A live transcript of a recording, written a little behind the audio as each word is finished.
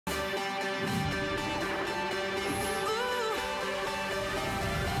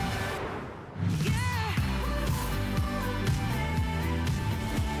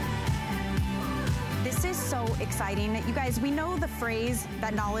exciting. You guys, we know the phrase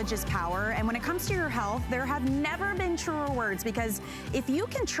that knowledge is power, and when it comes to your health, there have never been truer words, because if you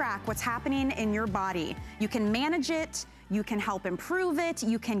can track what's happening in your body, you can manage it, you can help improve it,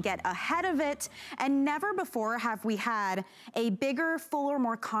 you can get ahead of it, and never before have we had a bigger, fuller,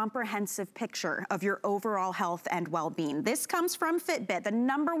 more comprehensive picture of your overall health and well-being. This comes from Fitbit, the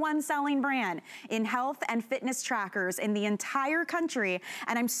 #1 selling brand in health and fitness trackers in the entire country,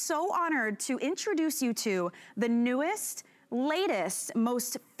 and I'm so honored to introduce you to the newest, latest,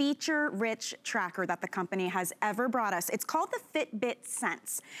 most feature-rich tracker that the company has ever brought us. It's called the Fitbit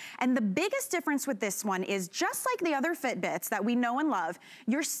Sense. And the biggest difference with this one is, just like the other Fitbits that we know and love,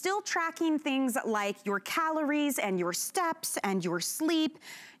 you're still tracking things like your calories and your steps and your sleep.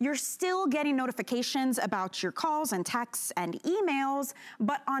 You're still getting notifications about your calls and texts and emails,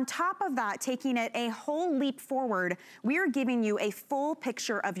 but on top of that, taking it a whole leap forward, we are giving you a full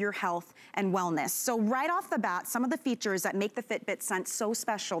picture of your health and wellness. So right off the bat, some of the features that make the Fitbit Sense so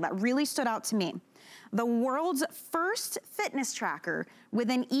special that really stood out to me. The world's first fitness tracker with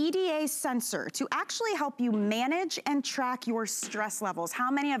an EDA sensor to actually help you manage and track your stress levels. How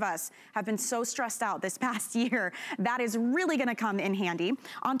many of us have been so stressed out this past year? That is really gonna come in handy.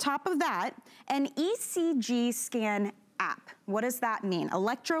 On top of that, an ECG scan app. What does that mean?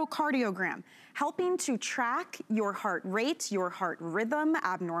 Electrocardiogram, helping to track your heart rate, your heart rhythm,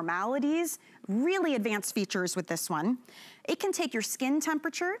 abnormalities, really advanced features with this one. It can take your skin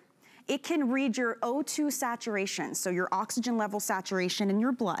temperature. It can read your O2 saturation, so your oxygen level saturation in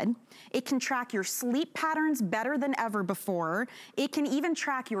your blood. It can track your sleep patterns better than ever before. It can even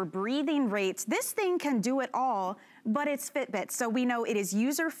track your breathing rates. This thing can do it all, but it's Fitbit, so we know it is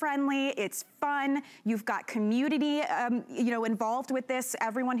user-friendly, it's fun, you've got community involved with this,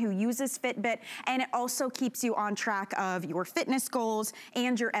 everyone who uses Fitbit, and it also keeps you on track of your fitness goals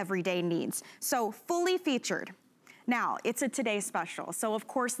and your everyday needs. So fully featured. Now, it's a Today Special, so of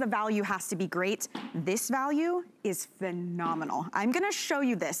course the value has to be great. This value is phenomenal. I'm gonna show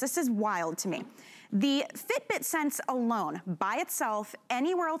you this. This is wild to me. The Fitbit Sense alone, by itself,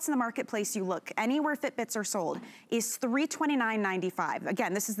 anywhere else in the marketplace you look, anywhere Fitbits are sold, is $329.95.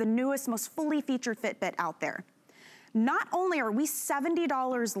 Again, this is the newest, most fully featured Fitbit out there. Not only are we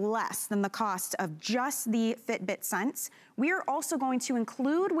 $70 less than the cost of just the Fitbit Sense, we are also going to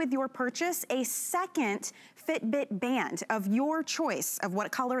include with your purchase a second Fitbit band of your choice of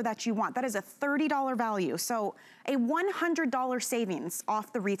what color that you want. That is a $30 value. So a $100 savings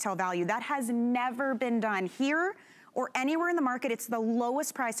off the retail value. That has never been done here or anywhere in the market. It's the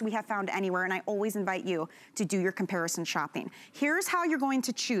lowest price we have found anywhere, and I always invite you to do your comparison shopping. Here's how you're going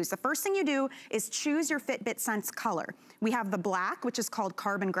to choose. The first thing you do is choose your Fitbit Sense color. We have the black, which is called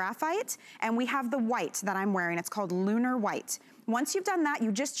Carbon Graphite, and we have the white that I'm wearing. It's called Lunar White. Once you've done that,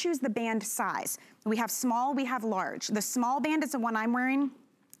 you just choose the band size. We have small, we have large. The small band is the one I'm wearing.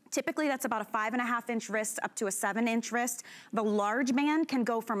 Typically, that's about a 5.5-inch wrist up to a 7-inch wrist. The large band can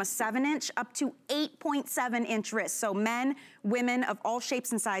go from a 7-inch up to 8.7-inch wrist. So men, women of all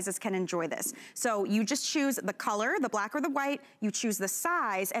shapes and sizes can enjoy this. So you just choose the color, the black or the white, you choose the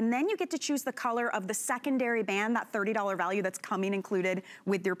size, and then you get to choose the color of the secondary band, that $30 value that's coming included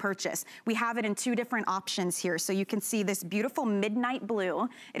with your purchase. We have it in 2 different options here. So you can see this beautiful midnight blue.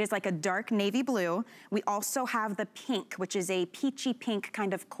 It is like a dark navy blue. We also have the pink, which is a peachy pink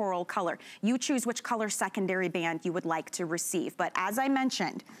kind of coral color. You choose which color secondary band you would like to receive. But as I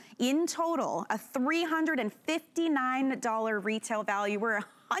mentioned, in total, a $359 retail value. We're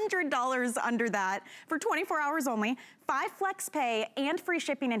 $100 under that for 24 hours only. 5 flex pay and free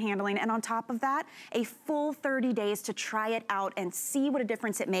shipping and handling, and on top of that, a full 30 days to try it out and see what a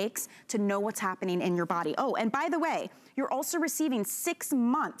difference it makes to know what's happening in your body. Oh, and by the way, you're also receiving 6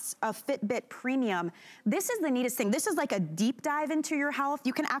 months of Fitbit Premium. This is the neatest thing. This is like a deep dive into your health.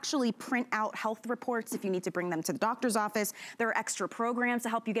 You can actually print out health reports if you need to bring them to the doctor's office. There are extra programs to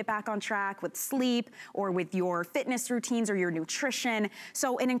help you get back on track with sleep or with your fitness routines or your nutrition.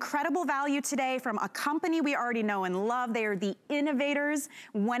 So an incredible value today from a company we already know and love. They are the innovators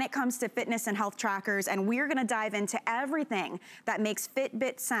when it comes to fitness and health trackers, and we're gonna dive into everything that makes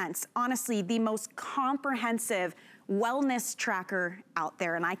Fitbit Sense, honestly, the most comprehensive wellness tracker out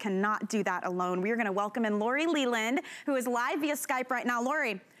there, and I cannot do that alone. We are gonna welcome in Lori Leland, who is live via Skype right now.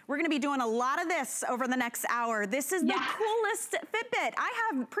 Lori, we're gonna be doing a lot of this over the next hour. This is the coolest Fitbit. I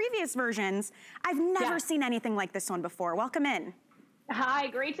have previous versions. I've never seen anything like this one before. Welcome in. Hi,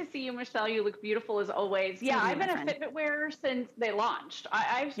 great to see you, Michelle. You look beautiful as always. Yeah, Same to you, I've my been a friend. Fitbit wearer since they launched.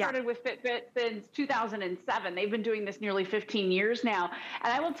 I've Yeah. started with Fitbit since 2007. They've been doing this nearly 15 years now.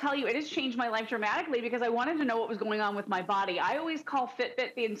 And I will tell you, it has changed my life dramatically because I wanted to know what was going on with my body. I always call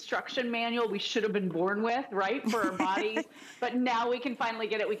Fitbit the instruction manual we should have been born with, right, for our bodies. But now we can finally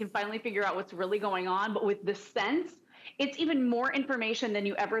get it. We can finally figure out what's really going on. But with the Sense, it's even more information than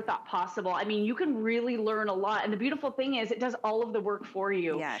you ever thought possible. I mean, you can really learn a lot. And the beautiful thing is it does all of the work for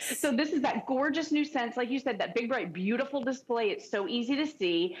you. So Yes. this is that gorgeous new Sense. Like you said, that big, bright, beautiful display. It's so easy to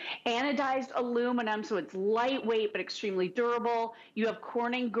see. Anodized aluminum, so it's lightweight, but extremely durable. You have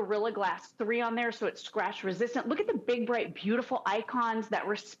Corning Gorilla Glass 3 on there, so it's scratch resistant. Look at the big, bright, beautiful icons, that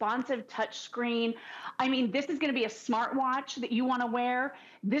responsive touch screen. I mean, this is going to be a smartwatch that you want to wear.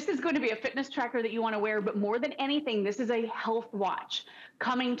 This is going to be a fitness tracker that you want to wear, but more than anything, this is a health watch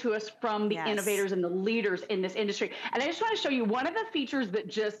coming to us from the Yes. innovators and the leaders in this industry. And I just want to show you one of the features that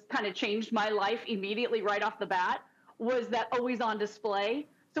just kind of changed my life immediately right off the bat was that always on display.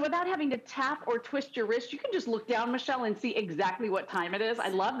 So without having to tap or twist your wrist, you can just look down, Michelle, and see exactly what time it is. I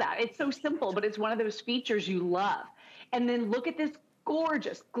love that. It's so simple, but it's one of those features you love. And then look at this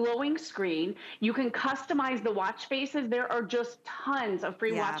gorgeous glowing screen. You can customize the watch faces. There are just tons of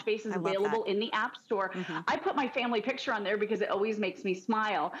free Yeah, watch faces I love that. available in the App Store. I put my family picture on there because it always makes me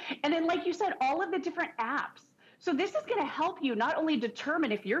smile. And then, like you said, all of the different apps. So this is going to help you not only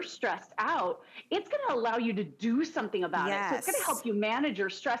determine if you're stressed out, it's going to allow you to do something about it. So it's going to Yes. help you manage your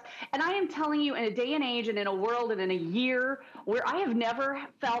stress. And I am telling you, in a day and age and in a world and in a year where I have never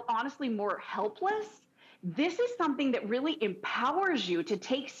felt honestly more helpless, this is something that really empowers you to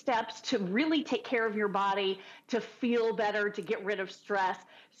take steps to really take care of your body, to feel better, to get rid of stress.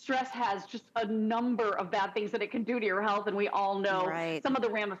 Stress has just a number of bad things that it can do to your health, and we all know Right. some of the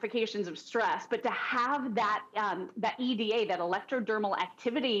ramifications of stress. But to have that that EDA, that electrodermal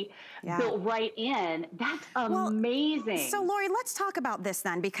activity, Yeah. built right in, that's Well, so amazing. Lori, let's talk about this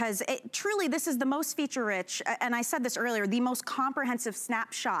then, because truly this is the most feature rich, and I said this earlier, the most comprehensive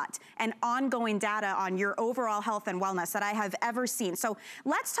snapshot and ongoing data on your overall health and wellness that I have ever seen. So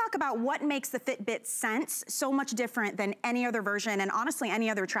let's talk about what makes the Fitbit Sense so much different than any other version and honestly any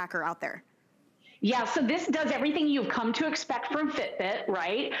other tracker out there. Yeah, so this does everything you've come to expect from Fitbit,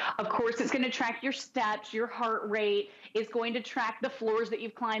 right? Of course, it's going to track your steps, your heart rate. It's going to track the floors that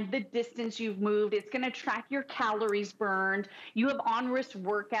you've climbed, the distance you've moved. It's going to track your calories burned. You have on-wrist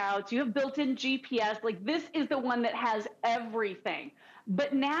workouts. You have built-in GPS. Like, this is the one that has everything.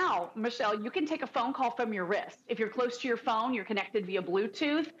 But now, Michelle, you can take a phone call from your wrist. If you're close to your phone, you're connected via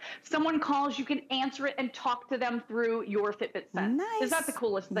Bluetooth. Someone calls, you can answer it and talk to them through your Fitbit Sense. Is that the Nice.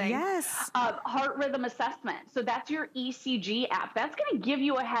 coolest thing? Yes. Heart rhythm assessment. So that's your ECG app. That's going to give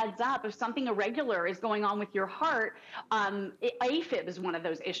you a heads up if something irregular is going on with your heart. AFib is one of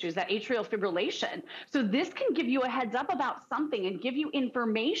those issues, that atrial fibrillation. So this can give you a heads up about something and give you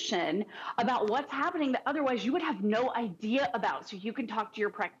information about what's happening that otherwise you would have no idea about. So you can talk to your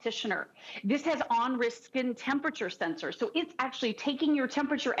practitioner. This has on-wrist skin temperature sensor. So it's actually taking your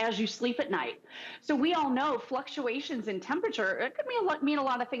temperature as you sleep at night. So we all know fluctuations in temperature, it could mean a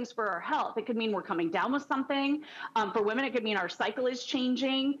lot of things for our health. It could mean we're coming down with something. For women, it could mean our cycle is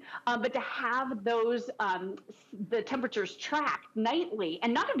changing. But to have those, the temperatures tracked nightly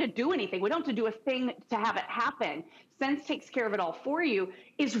and not have to do anything, we don't have to do a thing to have it happen. Sense takes care of it all for you,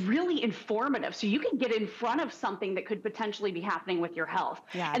 is really informative. So you can get in front of something that could potentially be happening with your health.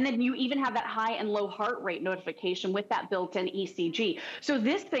 Yeah. And then you even have that high and low heart rate notification with that built-in ECG. So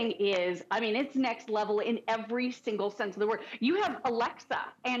this thing is, I mean, it's next level in every single sense of the word. You have Alexa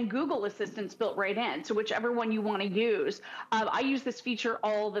and Google Assistants built right in. So whichever one you want to use. I use this feature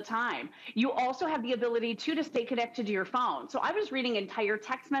all the time. You also have the ability to stay connected to your phone. So I was reading entire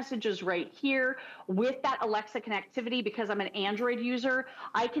text messages right here with that Alexa connectivity. Because I'm an Android user,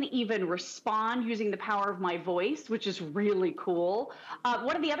 I can even respond using the power of my voice, which is really cool.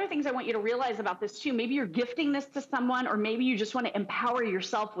 One of the other things I want you to realize about this too, maybe you're gifting this to someone, or maybe you just want to empower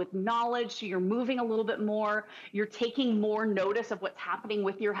yourself with knowledge, so you're moving a little bit more, you're taking more notice of what's happening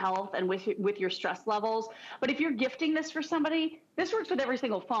with your health and with your stress levels. But if you're gifting this for somebody, this works with every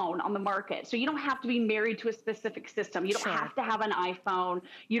single phone on the market. So you don't have to be married to a specific system. You don't have to have an iPhone.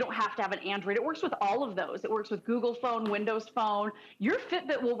 You don't have to have an Android. It works with all of those. It works with Google phone, Windows Phone. Your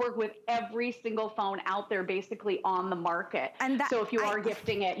Fitbit will work with every single phone out there basically on the market. And so if you are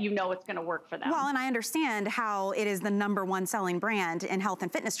gifting it, you know it's going to work for them. Well, and I understand how it is the #1 selling brand in health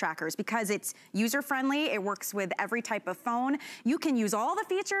and fitness trackers because it's user-friendly. It works with every type of phone. You can use all the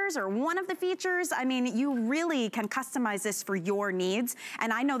features or one of the features. I mean, you really can customize this for your needs.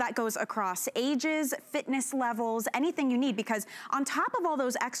 And I know that goes across ages, fitness levels, anything you need, because on top of all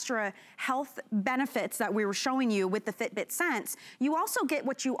those extra health benefits that we were showing you with the Fitbit Sense, you also get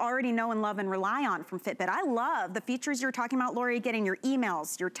what you already know and love and rely on from Fitbit. I love the features you're talking about, Lori, getting your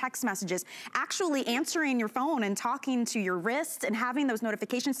emails, your text messages, actually answering your phone and talking to your wrist and having those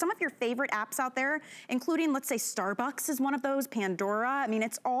notifications. Some of your favorite apps out there, including, let's say, Starbucks is one of those, Pandora. I mean,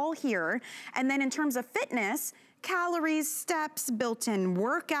 it's all here. And then in terms of fitness, calories, steps, built-in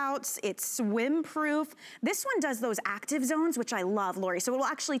workouts, it's swim-proof. This one does those active zones, which I love, Lori. So it will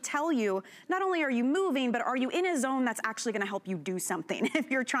actually tell you, not only are you moving, but are you in a zone that's actually gonna help you do something if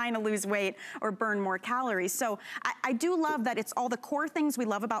you're trying to lose weight or burn more calories. So I do love that it's all the core things we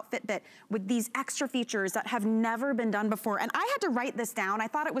love about Fitbit with these extra features that have never been done before. And I had to write this down. I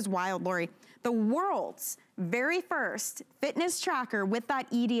thought it was wild, Lori. The world's very first fitness tracker with that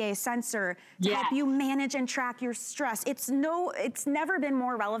EDA sensor to help you manage and track your stress. It's never been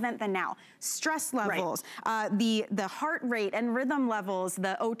more relevant than now. Stress levels, the heart rate and rhythm levels,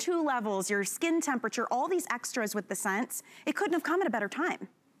 the O2 levels, your skin temperature, all these extras with the Sense. It couldn't have come at a better time.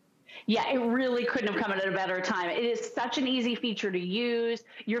 Yeah, it really couldn't have come at a better time. It is such an easy feature to use.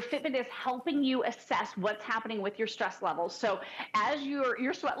 Your Fitbit is helping you assess what's happening with your stress levels. So as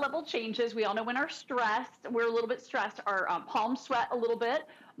your sweat level changes, we all know when we're a little bit stressed, our palms sweat a little bit.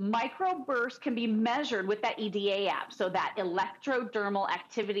 Microbursts can be measured with that EDA app. So that electrodermal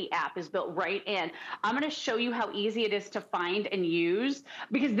activity app is built right in. I'm going to show you how easy it is to find and use,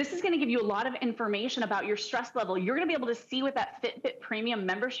 because this is going to give you a lot of information about your stress level. You're going to be able to see with that Fitbit Premium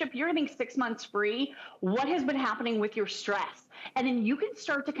membership, you're getting 6 months free, what has been happening with your stress. And then you can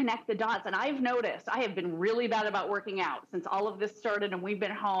start to connect the dots. And I've noticed I have been really bad about working out since all of this started and we've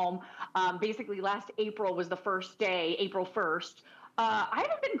been home. Basically last April was the first day, April 1st. I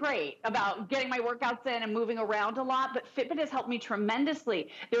haven't been great about getting my workouts in and moving around a lot, but Fitbit has helped me tremendously.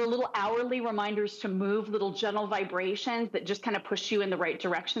 There are little hourly reminders to move, little gentle vibrations that just kind of push you in the right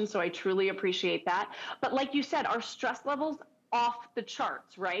direction. So I truly appreciate that. But like you said, our stress levels off the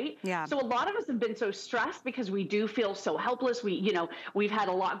charts, right? Yeah. So a lot of us have been so stressed because we do feel so helpless. We've had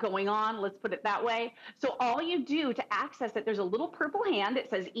a lot going on, let's put it that way. So all you do to access it, there's a little purple hand. It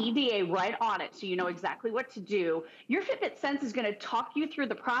says EDA right on it, so you know exactly what to do. Your Fitbit Sense is going to talk you through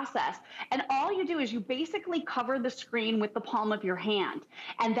the process. And all you do is you basically cover the screen with the palm of your hand.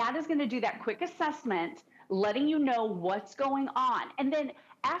 And that is going to do that quick assessment, letting you know what's going on. And then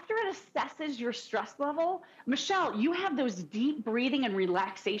after it assesses your stress level, Michelle, you have those deep breathing and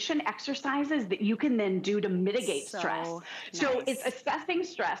relaxation exercises that you can then do to mitigate stress. Nice. So it's assessing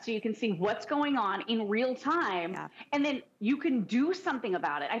stress so you can see what's going on in real time, and then you can do something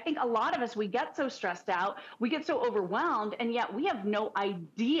about it. I think a lot of us, we get so stressed out, we get so overwhelmed, and yet we have no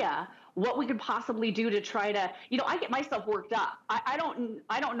idea what we could possibly do to try to, I get myself worked up. I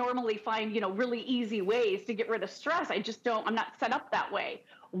don't normally find, really easy ways to get rid of stress. I'm not set up that way.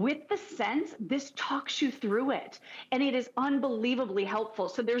 With the Sense, this talks you through it, and it is unbelievably helpful.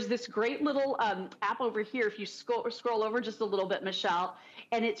 So there's this great little app over here. If you scroll over just a little bit, Michelle,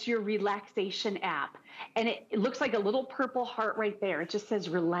 and it's your relaxation app. And it looks like a little purple heart right there. It just says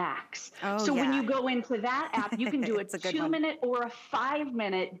relax. So when you go into that app, you can do a 2-minute or a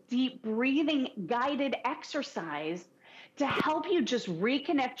 5-minute deep breathing guided exercise to help you just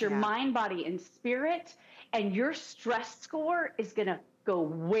reconnect your mind, body, and spirit. And your stress score is going to go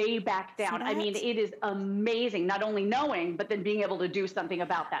way back down. I mean, it is amazing, not only knowing, but then being able to do something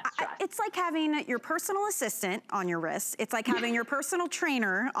about that stress. It's like having your personal assistant on your wrist. It's like having your personal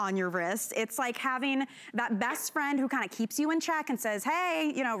trainer on your wrist. It's like having that best friend who kind of keeps you in check and says,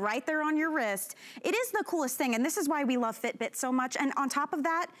 hey, right there on your wrist. It is the coolest thing, and this is why we love Fitbit so much. And on top of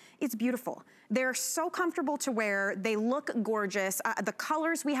that, it's beautiful. They're so comfortable to wear. They look gorgeous. The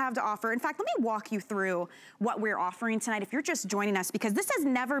colors we have to offer. In fact, let me walk you through what we're offering tonight if you're just joining us, because this has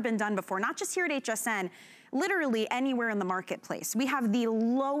never been done before, not just here at HSN, literally anywhere in the marketplace. We have the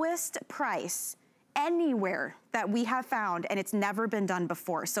lowest price anywhere that we have found, and it's never been done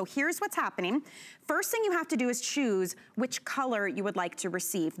before. So here's what's happening. First thing you have to do is choose which color you would like to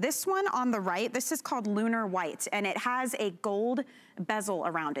receive. This one on the right, this is called Lunar White, and it has a gold bezel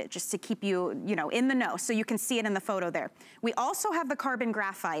around it just to keep you, in the know, so you can see it in the photo there. We also have the Carbon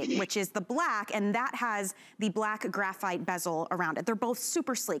Graphite, which is the black, and that has the black graphite bezel around it. They're both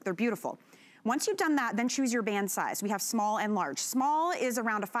super sleek, they're beautiful. Once you've done that, then choose your band size. We have small and large. Small is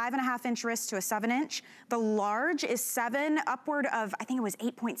around a 5.5 inch wrist to a 7 inch. The large is 7, upward of, I think it was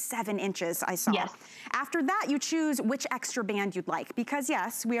 8.7 inches I saw. Yes. After that, you choose which extra band you'd like, because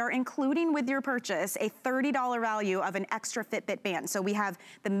yes, we are including with your purchase a $30 value of an extra Fitbit band. So we have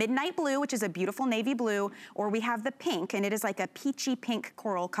the midnight blue, which is a beautiful navy blue, or we have the pink, and it is like a peachy pink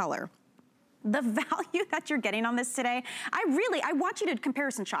coral color. The value that you're getting on this today, I want you to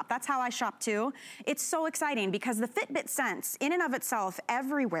comparison shop. That's how I shop too. It's so exciting because the Fitbit Sense in and of itself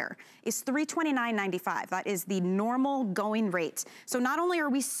everywhere is $329.95. That is the normal going rate. So not only are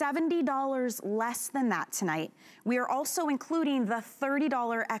we $70 less than that tonight, we are also including the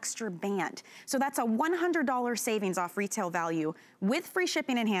 $30 extra band. So that's a $100 savings off retail value with free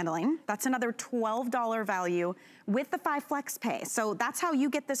shipping and handling. That's another $12 value with the 5 flex pay. So that's how you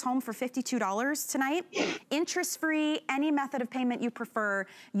get this home for $52 tonight. Interest-free, any method of payment you prefer.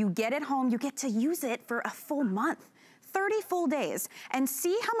 You get it home, you get to use it for a full month, 30 full days, and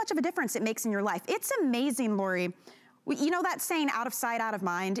see how much of a difference it makes in your life. It's amazing, Lori. You know that saying, out of sight, out of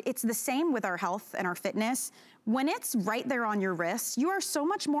mind? It's the same with our health and our fitness. When it's right there on your wrist, you are so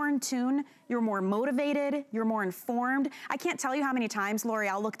much more in tune, you're more motivated, you're more informed. I can't tell you how many times, Lori,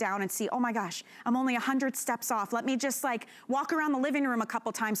 I'll look down and see, oh my gosh, I'm only 100 steps off. Let me just like walk around the living room a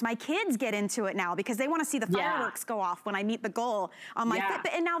couple times. My kids get into it now because they want to see the fireworks go off when I meet the goal on my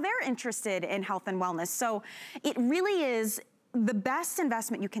Fitbit, and now they're interested in health and wellness. So it really is the best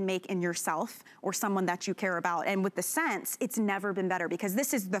investment you can make in yourself or someone that you care about. And with the Sense, it's never been better because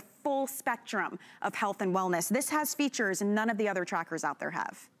this is the full spectrum of health and wellness. This has features none of the other trackers out there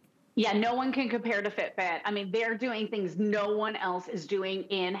have. Yeah, no one can compare to Fitbit. I mean, they're doing things no one else is doing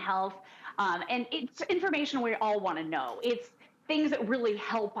in health. And it's information we all want to know. It's things that really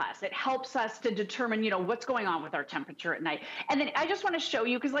help us. It helps us to determine, you know, what's going on with our temperature at night. And then I just want to show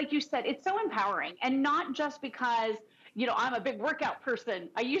you, because like you said, it's so empowering, and not just because, you know, I'm a big workout person.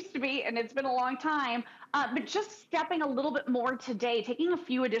 I used to be, and it's been a long time, but just stepping a little bit more today, taking a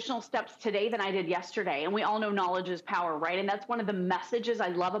few additional steps today than I did yesterday. And we all know knowledge is power, right? And that's one of the messages I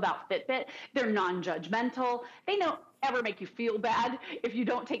love about Fitbit. They're non-judgmental. They don't ever make you feel bad if you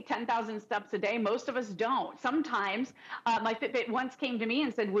don't take 10,000 steps a day. Most of us don't. Sometimes my Fitbit once came to me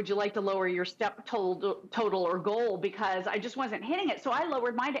and said, would you like to lower your step total or goal, because I just wasn't hitting it. So I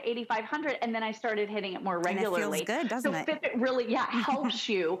lowered mine to 8,500, and then I started hitting it more regularly. And it feels good, doesn't it? So Fitbit really, helps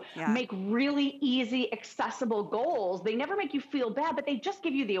you make really easy, accessible goals. They never make you feel bad, but they just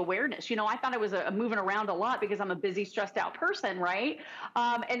give you the awareness. You know, I thought I was moving around a lot because I'm a busy, stressed out person, right?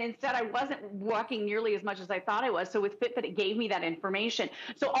 And instead I wasn't walking nearly as much as I thought I was. So with Fitbit, it gave me that information.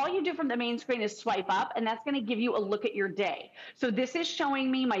 So all you do from the main screen is swipe up, and that's going to give you a look at your day. So this is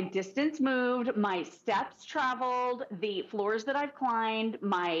showing me my distance moved, my steps traveled, the floors that I've climbed,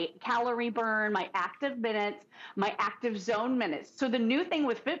 my calorie burn, my active minutes, my active zone minutes. So the new thing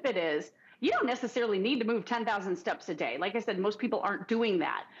with Fitbit is you don't necessarily need to move 10,000 steps a day. Like I said, most people aren't doing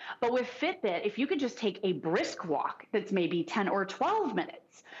that. But with Fitbit, if you could just take a brisk walk that's maybe 10 or 12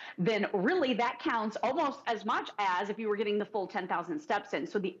 minutes, then really that counts almost as much as if you were getting the full 10,000 steps in.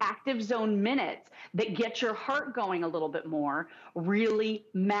 So the active zone minutes that get your heart going a little bit more really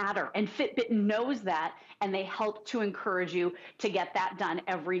matter. And Fitbit knows that, and they help to encourage you to get that done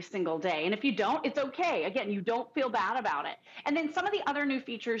every single day. And if you don't, it's okay. Again, you don't feel bad about it. And then some of the other new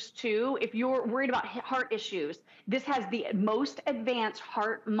features too, if you're worried about heart issues, this has the most advanced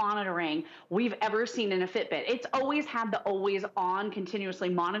heart monitoring we've ever seen in a Fitbit. It's always had the always on, continuously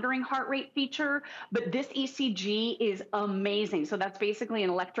monitoring heart rate feature, but this ECG is amazing. So that's basically an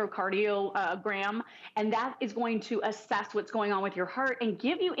electrocardiogram, and that is going to assess what's going on with your heart and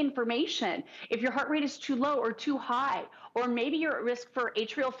give you information if your heart rate is too low or too high, or maybe you're at risk for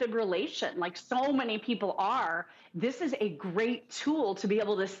atrial fibrillation, like so many people are. This is a great tool to be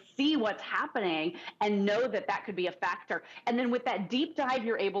able to see what's happening and know that that could be a factor. And then with that deep dive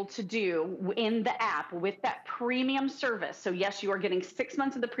you're able to do in the app with that premium service. So yes, you are getting 6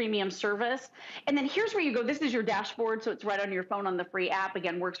 months of the premium service. And then here's where you go. This is your dashboard. So it's right on your phone on the free app.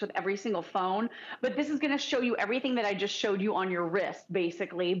 Again, works with every single phone. But this is going to show you everything that I just showed you on your wrist,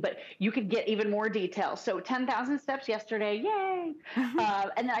 basically. But you could get even more detail. So 10,000 steps yesterday. Yay.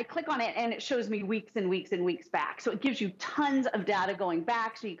 And then I click on it and it shows me weeks and weeks and weeks back. So it gives you tons of data going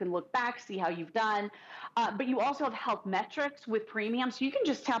back, so you can look back, see how you've done. But you also have health metrics with premium, so you can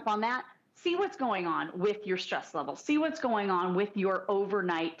just tap on that, see what's going on with your stress level, see what's going on with your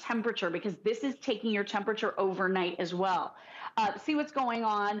overnight temperature, because this is taking your temperature overnight as well. See what's going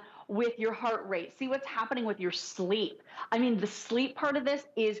on with your heart rate. See what's happening with your sleep. I mean, the sleep part of this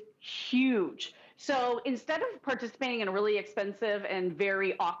is huge. So instead of participating in a really expensive and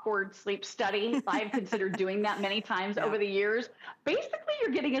very awkward sleep study, I've considered doing that many times over the years. Basically,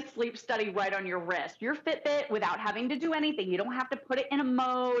 you're getting a sleep study right on your wrist. Your Fitbit, without having to do anything, you don't have to put it in a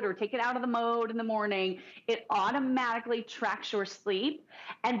mode or take it out of the mode in the morning. It automatically tracks your sleep.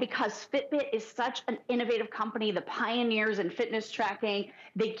 And because Fitbit is such an innovative company, the pioneers in fitness tracking,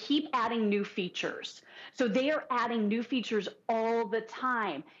 they keep adding new features. So they are adding new features all the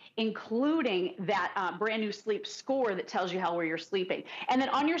time, including that brand new sleep score that tells you how well you're sleeping. And then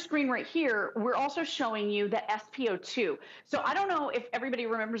on your screen right here, we're also showing you the SpO2. So I don't know if everybody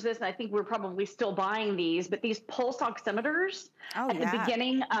remembers this, and I think we're probably still buying these, but these pulse oximeters at the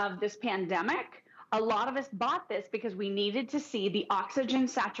beginning of this pandemic, a lot of us bought this because we needed to see the oxygen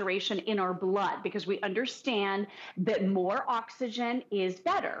saturation in our blood, because we understand that more oxygen is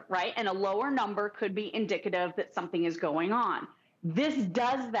better, right? And a lower number could be indicative that something is going on. This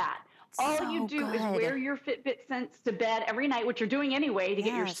does that. All you do is wear your Fitbit Sense to bed every night, which you're doing anyway, to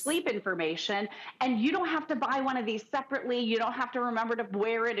get your sleep information. And you don't have to buy one of these separately. You don't have to remember to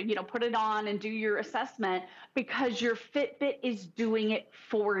wear it and, you know, put it on and do your assessment, because your Fitbit is doing it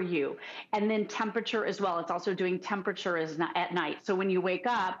for you. And then temperature as well. It's also doing temperature at night. So when you wake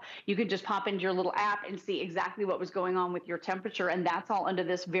up, you can just pop into your little app and see exactly what was going on with your temperature. And that's all under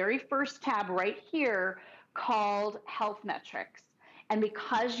this very first tab right here called Health Metrics. And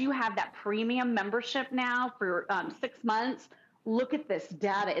because you have that premium membership now for 6 months, look at this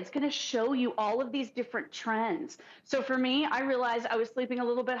data. It's going to show you all of these different trends. So for me, I realized I was sleeping a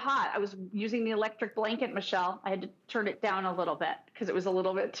little bit hot. I was using the electric blanket, Michelle. I had to turn it down a little bit because it was a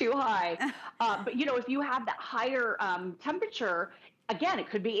little bit too high. But, you know, if you have that higher temperature, again, it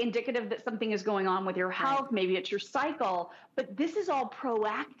could be indicative that something is going on with your health. Maybe it's your cycle, but this is all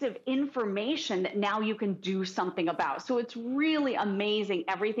proactive information that now you can do something about. So it's really amazing,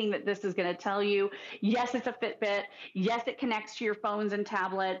 everything that this is going to tell you. Yes, it's a Fitbit. Yes, it connects to your phones and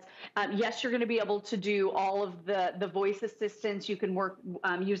tablets. Yes, you're going to be able to do all of the voice assistants. You can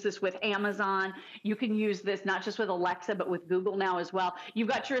use this with Amazon. You can use this not just with Alexa, but with Google now as well. You've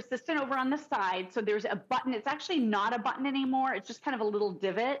got your assistant over on the side. So there's a button. It's actually not a button anymore. It's just kind of a little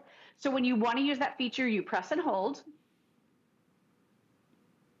divot. So when you want to use that feature, you press and hold.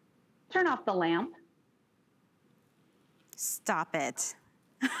 Turn off the lamp. Stop it.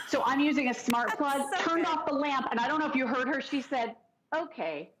 So I'm using a smart plug, turned off the lamp, and I don't know if you heard her. She said,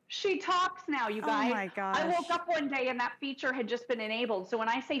 okay. She talks now, you guys. Oh my gosh. I woke up one day and that feature had just been enabled. So when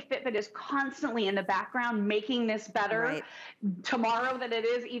I say Fitbit is constantly in the background making this better tomorrow than it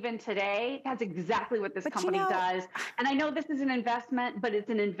is even today, that's exactly what this company does. And I know this is an investment, but it's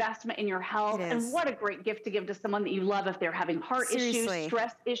an investment in your health. And what a great gift to give to someone that you love if they're having heart issues,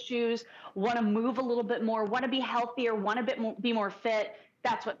 stress issues, want to move a little bit more, want to be healthier, want to be more fit.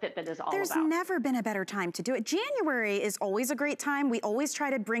 That's what Fitbit is all about. There's never been a better time to do it. January is always a great time. We always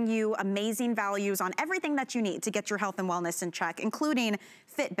try to bring you amazing values on everything that you need to get your health and wellness in check, including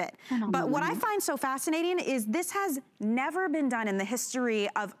Fitbit. But what I find so fascinating is this has never been done in the history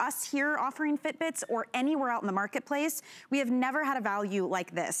of us here offering Fitbits or anywhere out in the marketplace. We have never had a value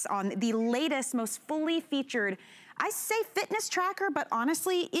like this on the latest, most fully featured, I say fitness tracker, but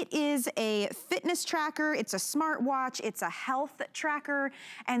honestly, it is a fitness tracker. It's a smartwatch. It's a health tracker.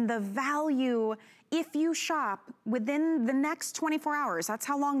 And the value, if you shop within the next 24 hours, that's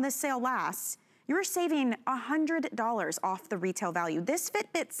how long this sale lasts, you're saving $100 off the retail value. This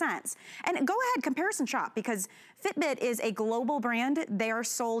Fitbit Sense, and go ahead, comparison shop, because Fitbit is a global brand. They are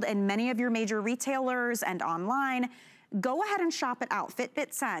sold in many of your major retailers and online. Go ahead and shop it out.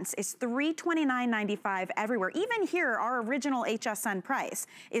 Fitbit Sense is $329.95 everywhere. Even here, our original HSN price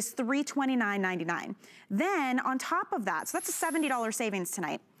is $329.99. Then on top of that, so that's a $70 savings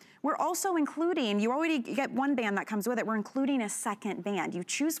tonight. We're also including, you already get one band that comes with it, we're including a second band. You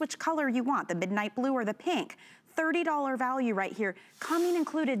choose which color you want, the midnight blue or the pink. $30 value right here, coming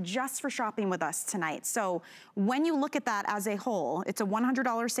included just for shopping with us tonight. So when you look at that as a whole, it's a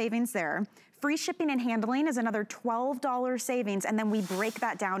 $100 savings there. Free shipping and handling is another $12 savings, and then we break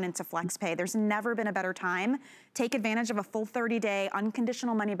that down into FlexPay. There's never been a better time. Take advantage of a full 30-day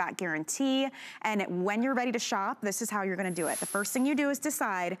unconditional money-back guarantee, and when you're ready to shop, this is how you're gonna do it. The first thing you do is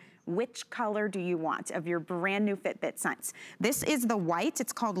decide which color do you want of your brand new Fitbit Sense. This is the white,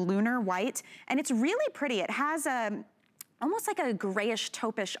 it's called Lunar White, and it's really pretty. It has a almost like a grayish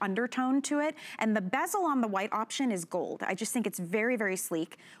taupish undertone to it. And the bezel on the white option is gold. I just think it's very, very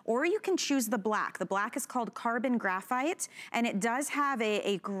sleek. Or you can choose the black. The black is called carbon graphite, and it does have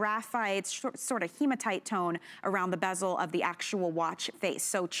a graphite sort of hematite tone around the bezel of the actual watch face.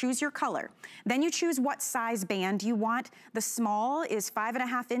 So choose your color. Then you choose what size band you want. The small is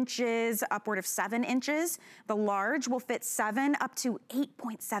 5.5 inches, upward of 7 inches. The large will fit 7 up to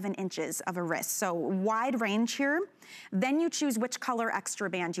 8.7 inches of a wrist. So wide range here. Then you choose which color extra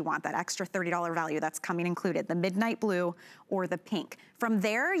band you want, that extra $30 value that's coming included, the midnight blue or the pink. From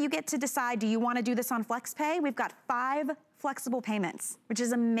there, you get to decide, do you want to do this on FlexPay? We've got 5 flexible payments, which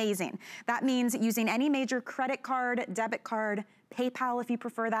is amazing. That means using any major credit card, debit card, PayPal if you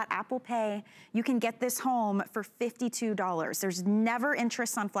prefer that, Apple Pay, you can get this home for $52. There's never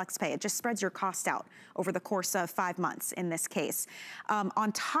interest on FlexPay. It just spreads your cost out over the course of 5 months in this case.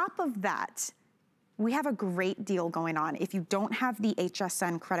 On top of that, we have a great deal going on if you don't have the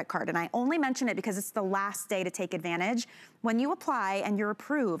HSN credit card. And I only mention it because it's the last day to take advantage. When you apply and you're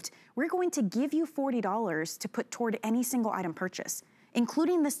approved, we're going to give you $40 to put toward any single item purchase,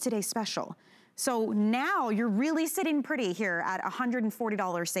 including this today's special. So now you're really sitting pretty here at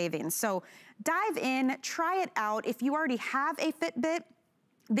 $140 savings. So dive in, try it out. If you already have a Fitbit,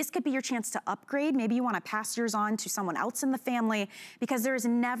 this could be your chance to upgrade. Maybe you want to pass yours on to someone else in the family, because there's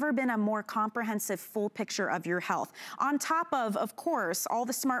never been a more comprehensive full picture of your health. On top of course, all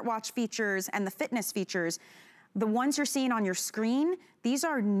the smartwatch features and the fitness features, the ones you're seeing on your screen, these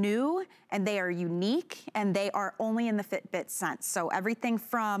are new and they are unique and they are only in the Fitbit Sense. So everything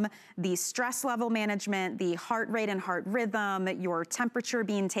from the stress level management, the heart rate and heart rhythm, your temperature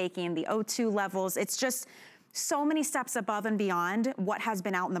being taken, the O2 levels, it's just so many steps above and beyond what has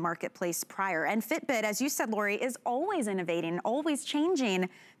been out in the marketplace prior. And Fitbit, as you said, Lori, is always innovating, always changing.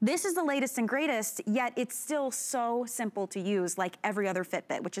 This is the latest and greatest, yet it's still so simple to use, like every other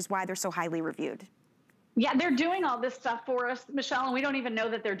Fitbit, which is why they're so highly reviewed. Yeah, they're doing all this stuff for us, Michelle, and we don't even know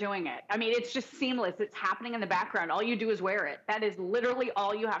that they're doing it. I mean, it's just seamless. It's happening in the background. All you do is wear it. That is literally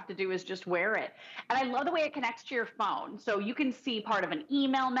all you have to do is just wear it. And I love the way it connects to your phone. So you can see part of an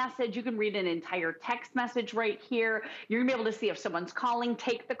email message. You can read an entire text message right here. You're gonna be able to see if someone's calling,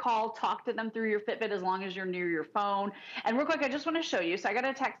 take the call, talk to them through your Fitbit as long as you're near your phone. And real quick, I just want to show you. So I got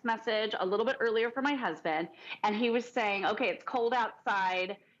a text message a little bit earlier from my husband, and he was saying, okay, it's cold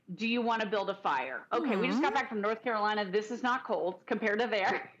outside. Do you want to build a fire? Okay, we just got back from North Carolina. This is not cold compared to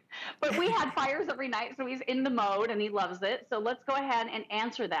there, but we had fires every night, so he's in the mode and he loves it. So let's go ahead and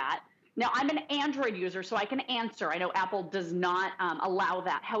answer that. Now, I'm an Android user, so I can answer. I know Apple does not allow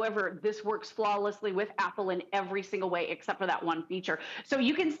that. However, this works flawlessly with Apple in every single way except for that one feature. So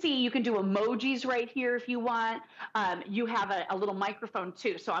you can see, you can do emojis right here if you want. You have a little microphone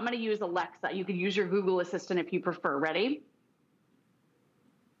too. So I'm going to use Alexa. You can use your Google Assistant if you prefer. Ready?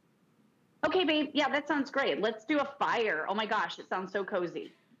 Okay, babe. Yeah, that sounds great. Let's do a fire. Oh my gosh, it sounds so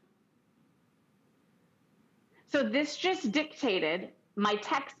cozy. So this just dictated my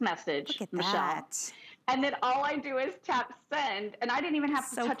text message, Look at Michelle. that. And then all I do is tap send, and I didn't even have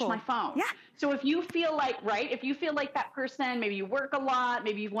to touch my phone. Yeah. So if you feel like, if you feel like that person, maybe you work a lot,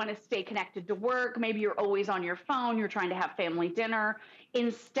 maybe you want to stay connected to work, maybe you're always on your phone, you're trying to have family dinner,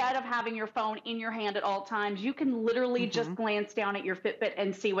 instead of having your phone in your hand at all times, you can literally just glance down at your Fitbit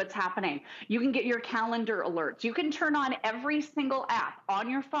and see what's happening. You can get your calendar alerts. You can turn on every single app on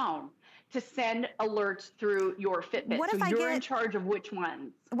your phone to send alerts through your Fitbit. What if so you're in charge of which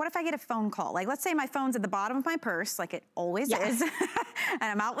ones. What if I get a phone call? Like, let's say my phone's at the bottom of my purse, like it always is, and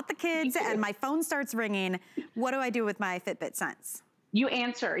I'm out with the kids and my phone starts ringing. What do I do with my Fitbit Sense? You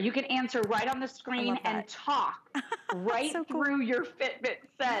answer. You can answer right on the screen and talk right through your Fitbit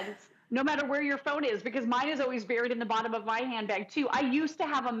Sense, no matter where your phone is, because mine is always buried in the bottom of my handbag too. I used to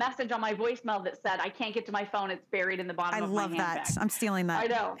have a message on my voicemail that said, I can't get to my phone, it's buried in the bottom of my handbag. I love that. I'm stealing that. I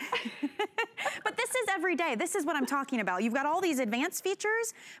know. But this is every day. This is what I'm talking about. You've got all these advanced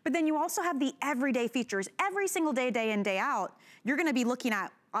features, but then you also have the everyday features. Every single day, day in, day out, you're gonna be looking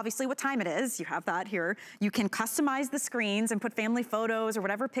at obviously what time it is. You have that here. You can customize the screens and put family photos or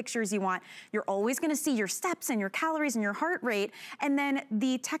whatever pictures you want. You're always gonna see your steps and your calories and your heart rate. And then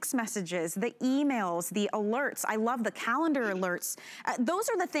the text messages, the emails, the alerts. I love the calendar alerts. Those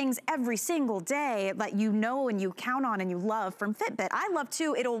are the things every single day that you know and you count on and you love from Fitbit. I love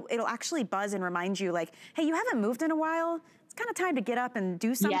too, it'll actually buzz and remind you like, hey, you haven't moved in a while. it's kind of time to get up and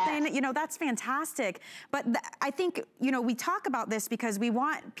do something. Yes. You know, that's fantastic. But I think, you know, we talk about this because we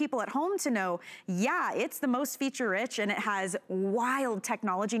want people at home to know, yeah, it's the most feature rich and it has wild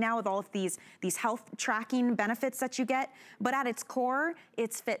technology now with all of these health tracking benefits that you get. But at its core,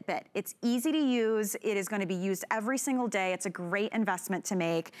 it's Fitbit. It's easy to use. It is going to be used every single day. It's a great investment to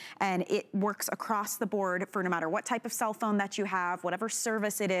make, and it works across the board for no matter what type of cell phone that you have, whatever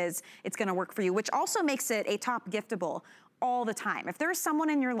service it is, it's going to work for you, which also makes it a top giftable all the time. If there's someone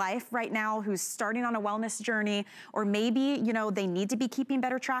in your life right now who's starting on a wellness journey, or maybe, you know, they need to be keeping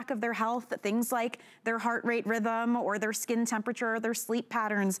better track of their health, things like their heart rate rhythm or their skin temperature, or their sleep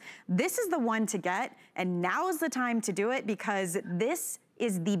patterns, this is the one to get. And now is the time to do it, because this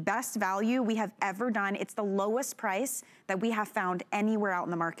is the best value we have ever done. It's the lowest price that we have found anywhere out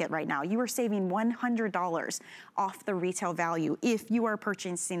in the market right now. You are saving $100 off the retail value if you are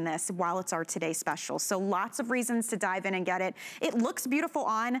purchasing this while it's our today special. So lots of reasons to dive in and get it. It looks beautiful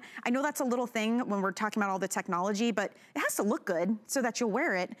on. I know that's a little thing when we're talking about all the technology, but it has to look good so that you'll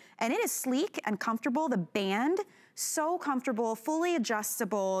wear it. And it is sleek and comfortable. The band, so comfortable, fully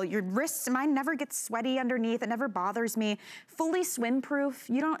adjustable. Your wrists, mine never gets sweaty underneath. It never bothers me. Fully swim proof.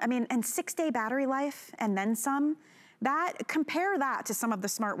 You don't, I mean, and 6-day battery life and then some. Compare that to some of the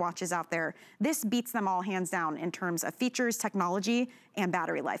smartwatches out there. This beats them all hands down in terms of features, technology, and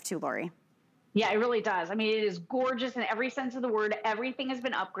battery life too, Lori. Yeah, it really does. I mean, it is gorgeous in every sense of the word. Everything has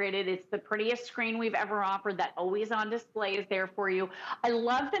been upgraded. It's the prettiest screen we've ever offered. That always on display is there for you. I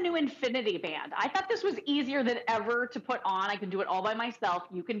love the new infinity band. I thought this was easier than ever to put on. I can do it all by myself.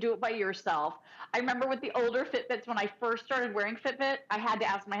 You can do it by yourself. I remember with the older Fitbits, when I first started wearing Fitbit, I had to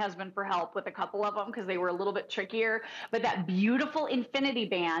ask my husband for help with a couple of them because they were a little bit trickier. But that beautiful infinity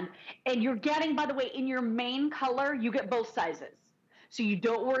band, and you're getting, by the way, in your main color, you get both sizes. So you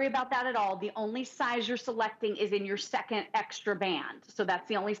don't worry about that at all. The only size you're selecting is in your second extra band. So that's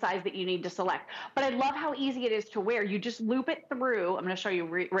the only size that you need to select. But I love how easy it is to wear. You just loop it through. I'm going to show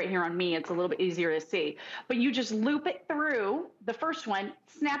you right here on me. It's a little bit easier to see. But you just loop it through the first one,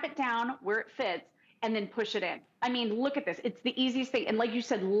 snap it down where it fits, and then push it in. I mean, look at this. It's the easiest thing. And like you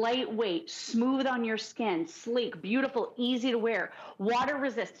said, lightweight, smooth on your skin, sleek, beautiful, easy to wear, water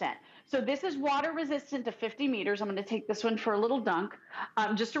resistant. So this is water resistant to 50 meters. I'm going to take this one for a little dunk.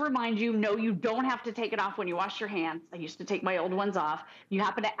 Just to remind you, no, you don't have to take it off when you wash your hands. I used to take my old ones off. You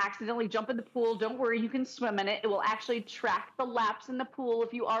happen to accidentally jump in the pool, don't worry, you can swim in it. It will actually track the laps in the pool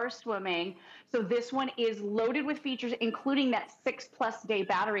if you are swimming. So this one is loaded with features, including that 6+ day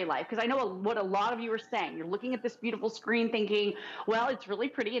battery life. Because I know what a lot of you are saying. You're looking at this beautiful screen thinking, well, it's really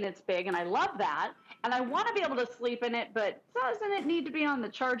pretty and it's big, and I love that. And I want to be able to sleep in it, but doesn't it need to be on the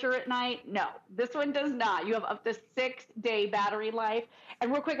charger at night? No, this one does not. You have up to 6-day battery life.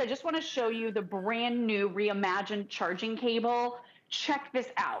 And real quick, I just want to show you the brand new reimagined charging cable. Check this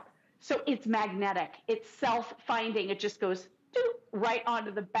out. So it's magnetic. It's self-finding. It just goes right onto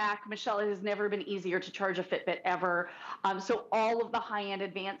the back. Michelle, it has never been easier to charge a Fitbit ever. So all of the high-end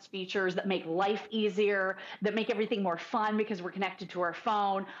advanced features that make life easier, that make everything more fun because we're connected to our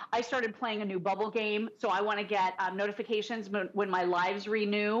phone. I started playing a new bubble game, so I want to get notifications when my lives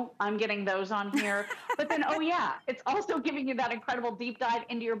renew. I'm getting those on here. But then, oh yeah, it's also giving you that incredible deep dive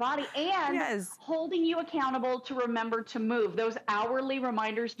into your body and holding you accountable to remember to move. Those hourly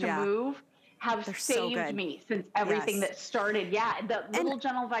reminders to move have saved me since everything that started. Yeah, the little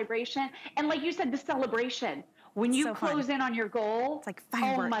gentle vibration. And like you said, the celebration. When you close in on your goal, it's like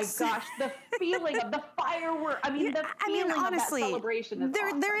fireworks. Oh my gosh, the feeling of the firework. I mean, the feeling honestly, of that celebration is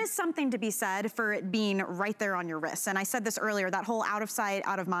awesome. There is something to be said for it being right there on your wrist. And I said this earlier, that whole out of sight,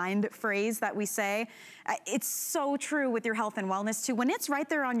 out of mind phrase that we say, it's so true with your health and wellness too. When it's right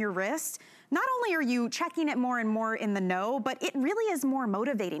there on your wrist, not only are you checking it more and more in the know, but it really is more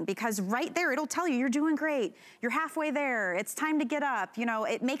motivating because right there, it'll tell you you're doing great. You're halfway there. It's time to get up. You know,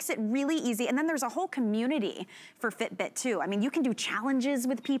 it makes it really easy. And then there's a whole community for Fitbit too. I mean, you can do challenges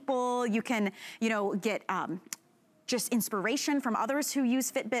with people. You can, you know, get just inspiration from others who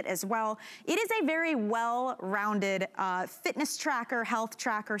use Fitbit as well. It is a very well-rounded fitness tracker, health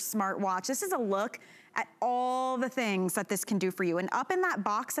tracker, smartwatch. This is a look at all the things that this can do for you. And up in that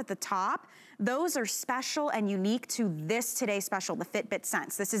box at the top, those are special and unique to this Today Special, the Fitbit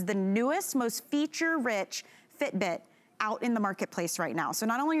Sense. This is the newest, most feature-rich Fitbit out in the marketplace right now. So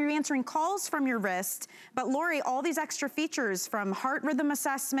not only are you answering calls from your wrist, but Lori, all these extra features from heart rhythm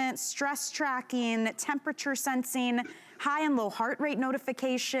assessment, stress tracking, temperature sensing, high and low heart rate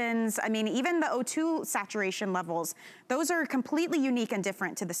notifications. I mean, even the O2 saturation levels, those are completely unique and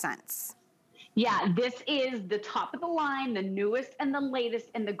different to the Sense. Yeah, this is the top of the line, the newest and the latest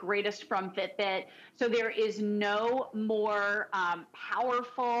and the greatest from Fitbit. So there is no more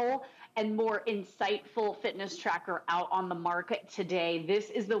powerful and more insightful fitness tracker out on the market today. This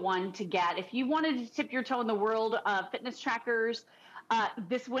is the one to get. If you wanted to tip your toe in the world of fitness trackers,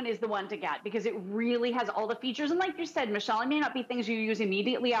 this one is the one to get because it really has all the features. And like you said, Michelle, it may not be things you use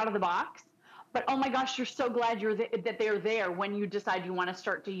immediately out of the box, but oh my gosh, you're so glad that they're there when you decide you want to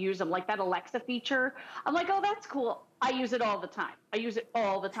start to use them. Like that Alexa feature, I'm like, oh, that's cool. I use it all the time. I use it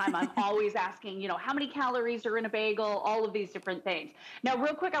all the time. I'm always asking, you know, how many calories are in a bagel, all of these different things. Now,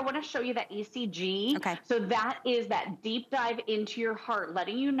 real quick, I want to show you that ECG. Okay. So that is that deep dive into your heart,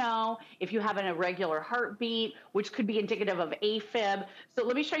 letting you know if you have an irregular heartbeat, which could be indicative of AFib. So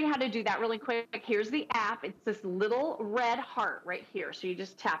let me show you how to do that really quick. Here's the app. It's this little red heart right here. So you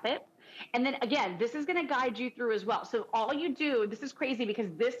just tap it. And then again, this is going to guide you through as well. So all you do, this is crazy because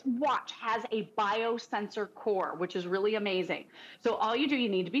this watch has a biosensor core, which is really amazing. So all you do, you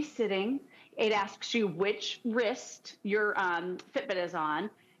need to be sitting. It asks you which wrist your Fitbit is on.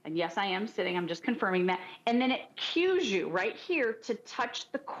 And yes, I am sitting. I'm just confirming that. And then it cues you right here to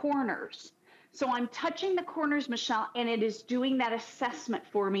touch the corners. So I'm touching the corners, Michelle, and it is doing that assessment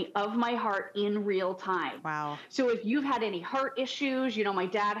for me of my heart in real time. Wow. So if you've had any heart issues, you know, my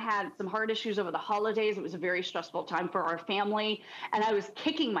dad had some heart issues over the holidays. It was a very stressful time for our family. And I was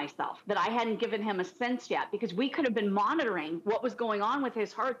kicking myself that I hadn't given him a sense yet because we could have been monitoring what was going on with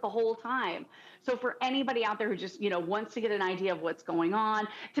his heart the whole time. So for anybody out there who just, you know, wants to get an idea of what's going on,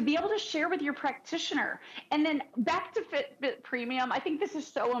 to be able to share with your practitioner. And then back to Fitbit Premium, I think this is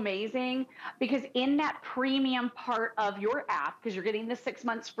so amazing because in that premium part of your app, because you're getting the 6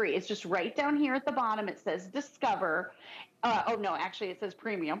 months free, it's just right down here at the bottom. It says Discover. Oh, no, actually, it says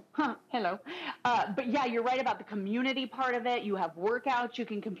Premium. Huh, hello. But yeah, you're right about the community part of it. You have workouts. You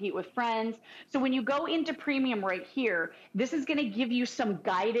can compete with friends. So when you go into Premium right here, this is going to give you some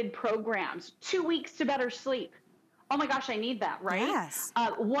guided programs. 2 weeks to better sleep. Oh my gosh, I need that, right? Yes.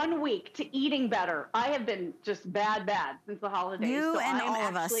 1 week to eating better. I have been just bad since the holidays. You so and I am all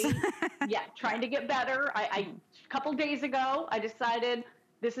of us. yeah, trying to get better. A couple days ago, I decided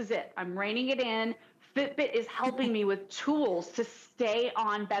this is it. I'm reining it in. Fitbit is helping me with tools to stay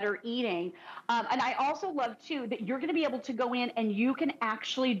on better eating. And I also love, too, that you're going to be able to go in and you can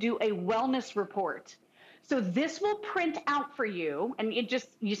actually do a wellness report. So this will print out for you, and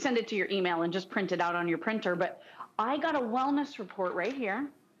you send it to your email and just print it out on your printer. But I got a wellness report right here.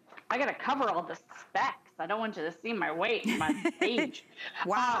 I got to cover all the specs. I don't want you to see my weight, my age.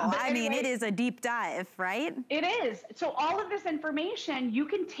 Wow. I mean, it is a deep dive, right? It is. So all of this information you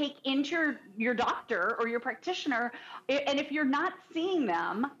can take into your doctor or your practitioner. And if you're not seeing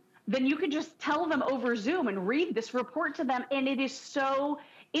them, then you can just tell them over Zoom and read this report to them. And it is so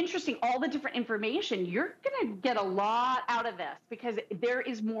interesting, all the different information. You're going to get a lot out of this because there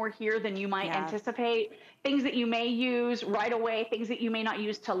is more here than you might anticipate. Things that you may use right away, things that you may not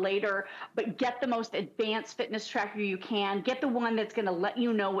use till later, but get the most advanced fitness tracker you can. Get the one that's going to let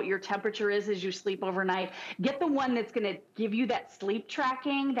you know what your temperature is as you sleep overnight. Get the one that's going to give you that sleep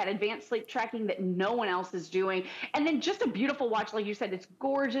tracking, that advanced sleep tracking that no one else is doing. And then just a beautiful watch. Like you said, it's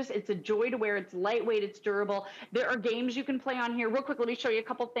gorgeous. It's a joy to wear. It's lightweight. It's durable. There are games you can play on here. Real quick, let me show you a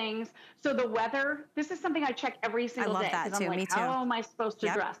couple things. So the weather, this is something I check every single day. I love that too. I'm like, Me too. how am I supposed to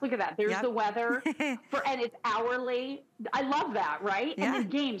dress? Look at that. There's the weather. And it's hourly. I love that, right? Yeah. And then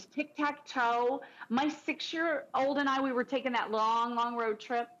games, tic-tac-toe. My 6-year-old and I, we were taking that long road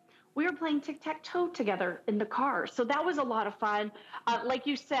trip. We were playing tic-tac-toe together in the car. So that was a lot of fun. Like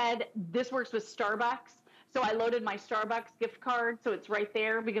you said, this works with Starbucks. So I loaded my Starbucks gift card. So it's right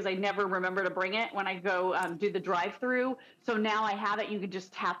there because I never remember to bring it when I go do the drive-through. So now I have it. You can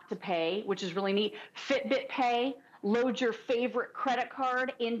just tap to pay, which is really neat. Fitbit Pay, load your favorite credit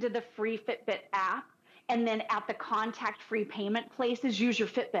card into the free Fitbit app. And then at the contact-free payment places, use your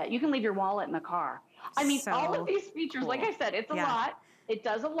Fitbit. You can leave your wallet in the car. I mean, all of these features, like I said, it's a lot. It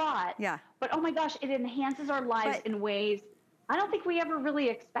does a lot. Yeah. But oh my gosh, it enhances our lives in ways I don't think we ever really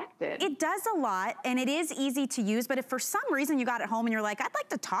expected. It does a lot, and it is easy to use, but if for some reason you got it home and you're like, I'd like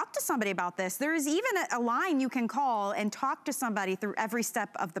to talk to somebody about this, there's even a line you can call and talk to somebody through every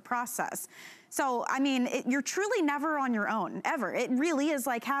step of the process. So, I mean, you're truly never on your own, ever. It really is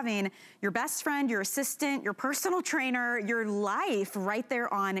like having your best friend, your assistant, your personal trainer, your life right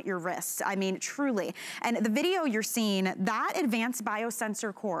there on your wrist. I mean, truly. And the video you're seeing, that advanced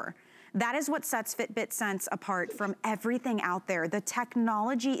biosensor core, that is what sets Fitbit Sense apart from everything out there. The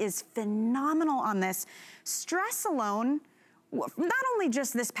technology is phenomenal on this. Stress alone not only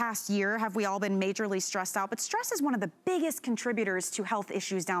just this past year have we all been majorly stressed out, but stress is one of the biggest contributors to health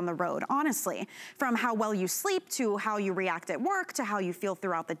issues down the road, honestly. From how well you sleep, to how you react at work, to how you feel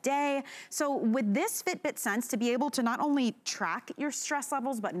throughout the day. So with this Fitbit Sense, to be able to not only track your stress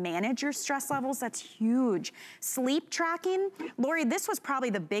levels, but manage your stress levels, that's huge. Sleep tracking, Lori, this was probably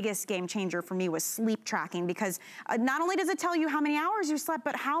the biggest game changer for me, was sleep tracking, because not only does it tell you how many hours you slept,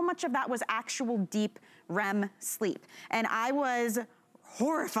 but how much of that was actual deep REM sleep. And I was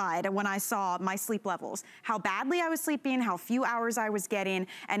horrified when I saw my sleep levels, how badly I was sleeping, how few hours I was getting,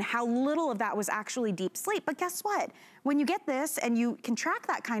 and how little of that was actually deep sleep. But guess what? When you get this and you can track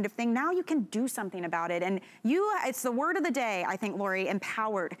that kind of thing, now you can do something about it. And it's the word of the day, I think, Lori,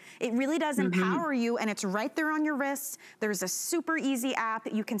 empowered. It really does empower you, and it's right there on your wrist. There's a super easy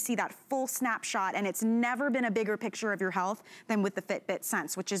app. You can see that full snapshot, and it's never been a bigger picture of your health than with the Fitbit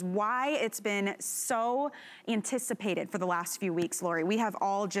Sense, which is why it's been so anticipated for the last few weeks, Lori. We have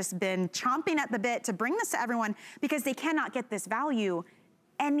all just been chomping at the bit to bring this to everyone, because they cannot get this value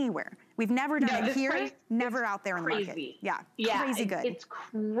anywhere. We've never done it here, never out there in the market. Yeah, crazy good. It's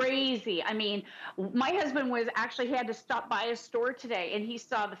crazy. I mean, my husband he had to stop by a store today, and he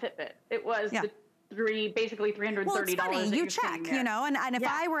saw the Fitbit. It was basically $330. Well, it's funny, you check, you know, and if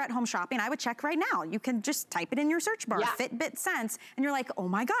I were at home shopping, I would check right now. You can just type it in your search bar, Fitbit Sense, and you're like, oh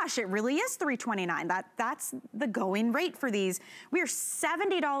my gosh, it really is $329. That's the going rate for these. We are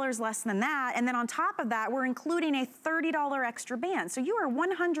 $70 less than that, and then on top of that, we're including a $30 extra band. So you are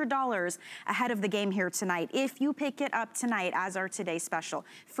 $100 ahead of the game here tonight if you pick it up tonight as our today special.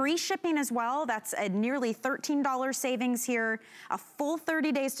 Free shipping as well. That's a nearly $13 savings here. A full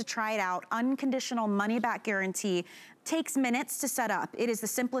 30 days to try it out. Unconditional money-back guarantee. Takes minutes to set up. It is the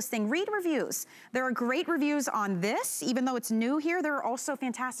simplest thing. Read reviews. There are great reviews on this. Even though it's new here, there are also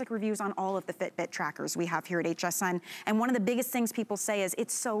fantastic reviews on all of the Fitbit trackers we have here at HSN. And one of the biggest things people say is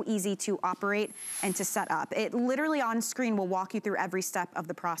it's so easy to operate and to set up. It literally on screen will walk you through every step of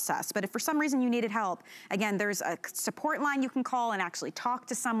the process. But if for some reason you needed help, again, there's a support line you can call and actually talk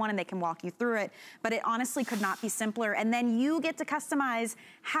to someone, and they can walk you through it. But it honestly could not be simpler. And then you get to customize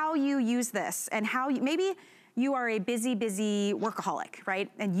how you use this, and how you, maybe you are a busy workaholic, right?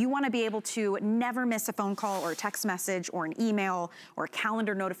 And you wanna be able to never miss a phone call or a text message or an email or a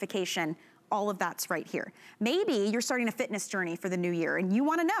calendar notification. All of that's right here. Maybe you're starting a fitness journey for the new year, and you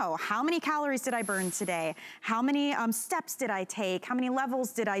wanna know, how many calories did I burn today? How many steps did I take? How many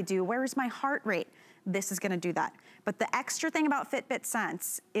levels did I do? Where's my heart rate? This is gonna do that. But the extra thing about Fitbit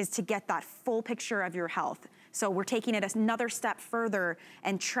Sense is to get that full picture of your health. So we're taking it another step further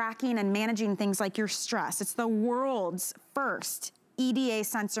and tracking and managing things like your stress. It's the world's first EDA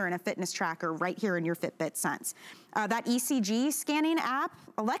sensor and a fitness tracker right here in your Fitbit Sense. That ECG scanning app,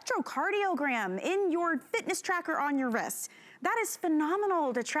 electrocardiogram in your fitness tracker on your wrist. That is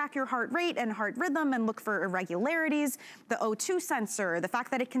phenomenal to track your heart rate and heart rhythm and look for irregularities. The O2 sensor, the fact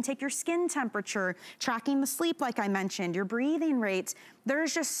that it can take your skin temperature, tracking the sleep like I mentioned, your breathing rates.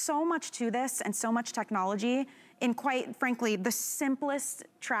 There's just so much to this and so much technology in, quite frankly, the simplest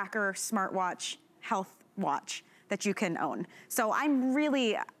tracker, smartwatch, health watch that you can own. So I'm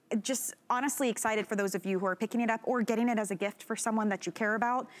really just honestly excited for those of you who are picking it up or getting it as a gift for someone that you care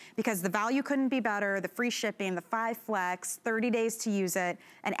about, because the value couldn't be better. The free shipping, the 5 flex, 30 days to use it,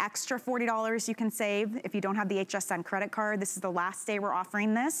 an extra $40 you can save if you don't have the HSN credit card. This is the last day we're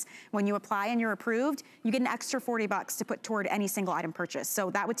offering this. When you apply and you're approved, you get an extra $40 to put toward any single item purchase. So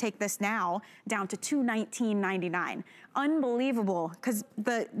that would take this now down to $219.99. Unbelievable, because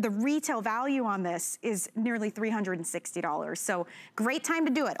the retail value on this is nearly $360. So great time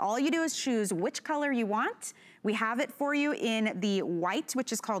to do it. All you do is choose which color you want. We have it for you in the white,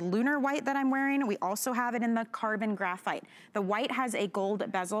 which is called Lunar White that I'm wearing. We also have it in the Carbon Graphite. The white has a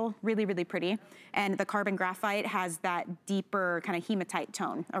gold bezel, really pretty. And the Carbon Graphite has that deeper kind of hematite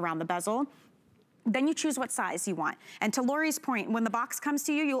tone around the bezel. Then you choose what size you want. And to Lori's point, when the box comes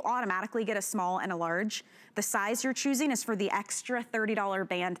to you, you'll automatically get a small and a large. The size you're choosing is for the extra $30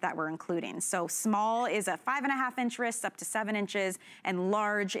 band that we're including. So small is a 5.5-inch wrist up to 7 inches, and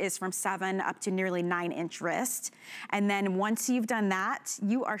large is from 7 up to nearly 9-inch wrist. And then once you've done that,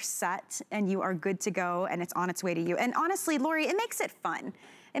 you are set and you are good to go, and it's on its way to you. And honestly, Lori, it makes it fun.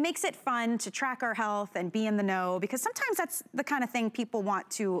 It makes it fun to track our health and be in the know, because sometimes that's the kind of thing people want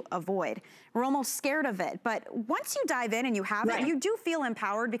to avoid. We're almost scared of it, but once you dive in and you have it, you do feel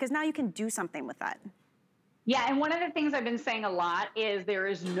empowered, because now you can do something with that. Yeah, and one of the things I've been saying a lot is there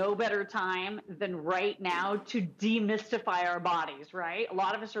is no better time than right now to demystify our bodies, right? A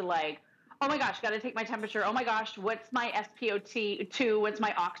lot of us are like, oh my gosh, got to take my temperature. Oh my gosh, what's my SpO2? What's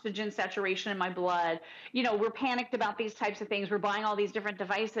my oxygen saturation in my blood? You know, we're panicked about these types of things. We're buying all these different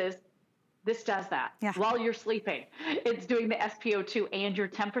devices. This does that while you're sleeping. It's doing the SpO2 and your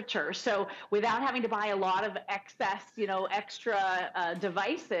temperature. So without having to buy a lot of excess, you know, extra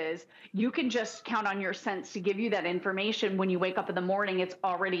devices, you can just count on your sense to give you that information. When you wake up in the morning, it's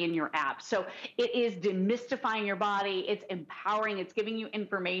already in your app. So it is demystifying your body. It's empowering. It's giving you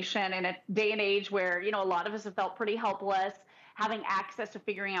information in a day and age where, you know, a lot of us have felt pretty helpless. Having access to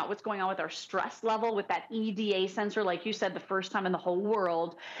figuring out what's going on with our stress level with that EDA sensor, like you said, the first time in the whole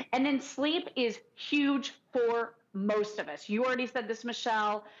world. And then sleep is huge for most of us. You already said this,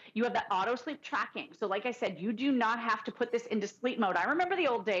 Michelle. You have that auto sleep tracking. So like I said, you do not have to put this into sleep mode. I remember the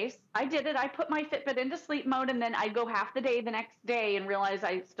old days. I did it. I put my Fitbit into sleep mode, and then I'd go half the day the next day and realize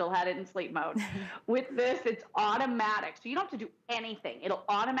I still had it in sleep mode. With this, it's automatic. So you don't have to do anything. It'll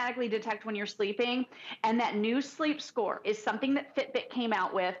automatically detect when you're sleeping. And that new sleep score is something that Fitbit came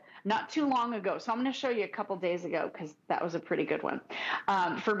out with not too long ago. So I'm going to show you a couple days ago, because that was a pretty good one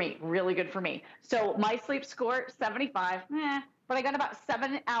for me, really good for me. So my sleep score, 75, but I got about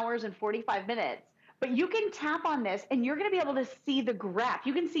 7 hours and 45 minutes. But you can tap on this and you're going to be able to see the graph.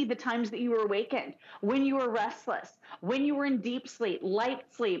 You can see the times that you were awakened, when you were restless, when you were in deep sleep, light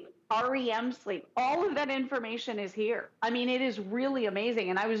sleep, REM sleep. All of that information is here. I mean, it is really amazing.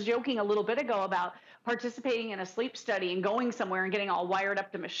 And I was joking a little bit ago about participating in a sleep study and going somewhere and getting all wired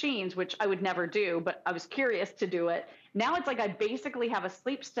up to machines, which I would never do, but I was curious to do it. Now it's like I basically have a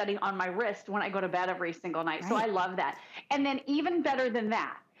sleep study on my wrist when I go to bed every single night. Right. So I love that. And then even better than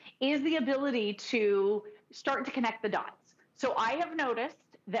that is the ability to start to connect the dots. So I have noticed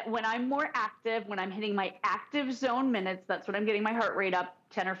that when I'm more active, when I'm hitting my active zone minutes, that's when I'm getting my heart rate up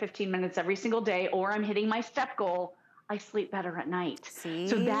 10 or 15 minutes every single day, or I'm hitting my step goal, I sleep better at night. See?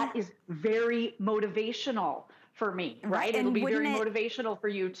 So that is very motivational for me, right? It'll be very motivational for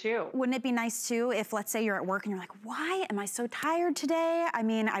you too. Wouldn't it be nice too if, let's say you're at work and you're like, why am I so tired today? I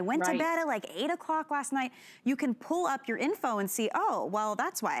mean, I went to bed at like 8 o'clock last night. You can pull up your info and see, oh, well,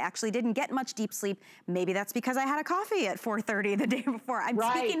 that's why I actually didn't get much deep sleep. Maybe that's because I had a coffee at 4:30 the day before. I'm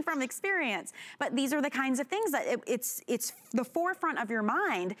speaking from experience, but these are the kinds of things that it's the forefront of your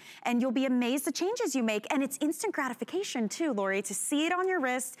mind, and you'll be amazed the changes you make. And it's instant gratification too, Lori, to see it on your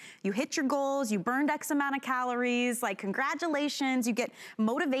wrist. You hit your goals, you burned X amount of calories, like congratulations, you get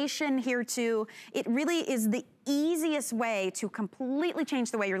motivation here too. It really is the easiest way to completely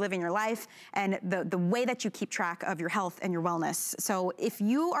change the way you're living your life and the way that you keep track of your health and your wellness. So if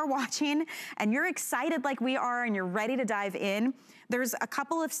you are watching and you're excited like we are and you're ready to dive in, there's a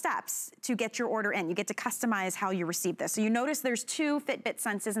couple of steps to get your order in. You get to customize how you receive this. So you notice there's 2 Fitbit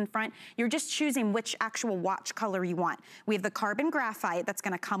senses in front. You're just choosing which actual watch color you want. We have the carbon graphite that's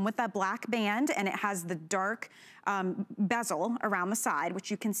gonna come with that black band, and it has the dark bezel around the side,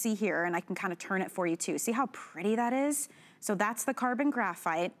 which you can see here, and I can kind of turn it for you too. See how pretty that is? So that's the carbon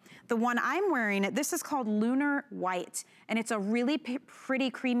graphite. The one I'm wearing, this is called Lunar White, and it's a really pretty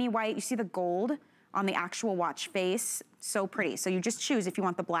creamy white. You see the gold on the actual watch face, so pretty. So you just choose if you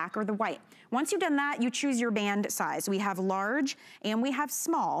want the black or the white. Once you've done that, you choose your band size. We have large and we have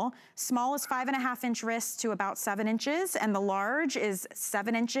small. Small is 5.5-inch wrist to about 7 inches, and the large is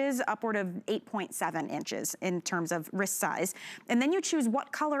 7 inches, upward of 8.7 inches in terms of wrist size. And then you choose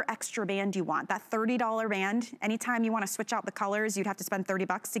what color extra band you want. That $30 band, anytime you wanna switch out the colors, you'd have to spend 30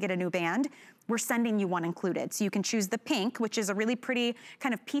 bucks to get a new band. We're sending you one included. So you can choose the pink, which is a really pretty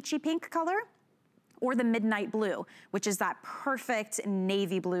kind of peachy pink color, or the midnight blue, which is that perfect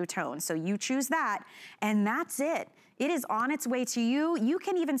navy blue tone. So you choose that, and that's it. It is on its way to you. You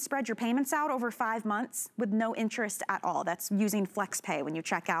can even spread your payments out over 5 months with no interest at all. That's using FlexPay when you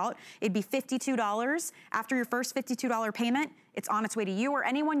check out. It'd be $52. After your first $52 payment, it's on its way to you or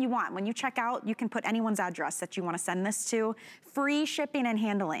anyone you want. When you check out, you can put anyone's address that you want to send this to. Free shipping and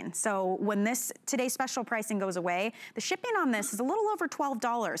handling. So when today's special pricing goes away, the shipping on this is a little over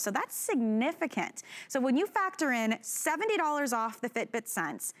 $12. So that's significant. So when you factor in $70 off the Fitbit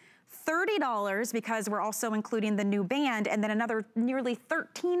Sense, $30 because we're also including the new band, and then another nearly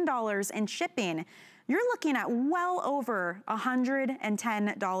 $13 in shipping, you're looking at well over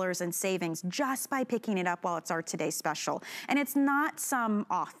 $110 in savings just by picking it up while it's our today's special. And it's not some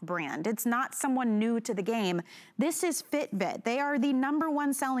off brand. It's not someone new to the game. This is Fitbit. They are the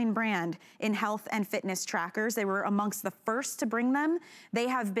 #1 selling brand in health and fitness trackers. They were amongst the first to bring them. They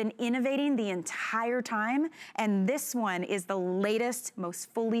have been innovating the entire time. And this one is the latest,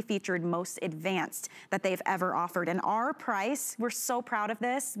 most fully featured, most advanced that they've ever offered. And our price, we're so proud of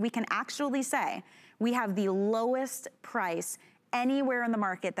this. We can actually say we have the lowest price anywhere in the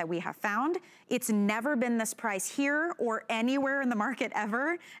market that we have found. It's never been this price here or anywhere in the market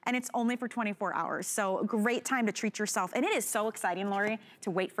ever, and it's only for 24 hours. So a great time to treat yourself. And it is so exciting, Lori,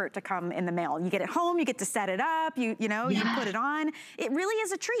 to wait for it to come in the mail. You get it home, you get to set it up, you put it on. It really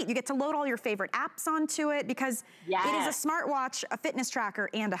is a treat. You get to load all your favorite apps onto it because it is a smartwatch, a fitness tracker,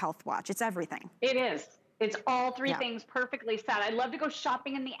 and a health watch. It's everything. It is. It's all three things perfectly set. I love to go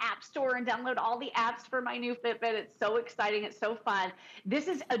shopping in the App Store and download all the apps for my new Fitbit. It's so exciting. It's so fun. This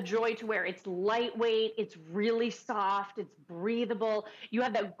is a joy to wear. It's lightweight. It's really soft. It's breathable. You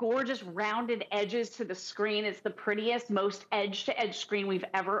have that gorgeous rounded edges to the screen. It's the prettiest, most edge-to-edge screen we've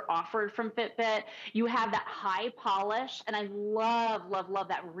ever offered from Fitbit. You have that high polish, and I love, love, love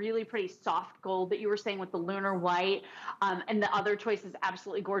that really pretty soft gold that you were saying with the lunar white. And the other choice is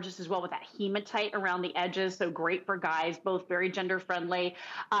absolutely gorgeous as well with that hematite around the edge. So great for guys, both very gender friendly.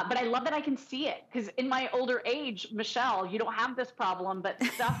 But I love that I can see it because in my older age, Michelle, you don't have this problem, but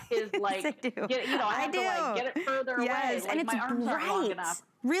stuff is like, I have to like get it further away. Like and it's my arms aren't long enough.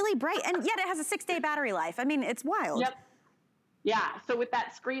 Really bright. And yet it has a 6-day battery life. I mean, it's wild. Yep. Yeah, so with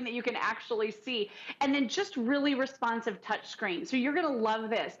that screen that you can actually see, and then just really responsive touch screen. So you're gonna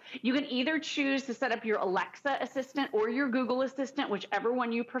love this. You can either choose to set up your Alexa assistant or your Google Assistant, whichever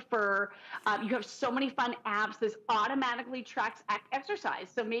one you prefer. You have so many fun apps. This automatically tracks exercise.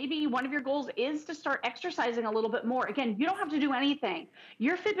 So maybe one of your goals is to start exercising a little bit more. Again, you don't have to do anything.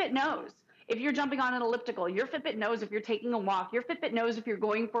 Your Fitbit knows. If you're jumping on an elliptical, your Fitbit knows if you're taking a walk. Your Fitbit knows if you're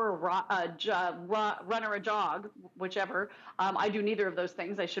going for a run or a jog, whichever. I do neither of those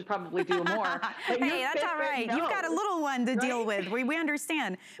things. I should probably do more. Hey, that's all right. You've got a little one to deal with. We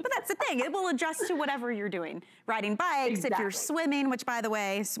understand. But that's the thing. It will adjust to whatever you're doing. Riding bikes, if you're swimming, which, by the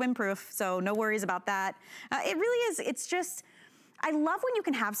way, swim-proof, so no worries about that. It really is. It's just... I love when you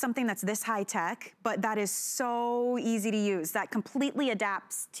can have something that's this high tech, but that is so easy to use, that completely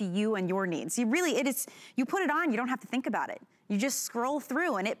adapts to you and your needs. You put it on, you don't have to think about it. You just scroll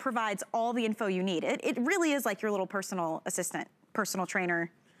through and it provides all the info you need. It really is like your little personal assistant, personal trainer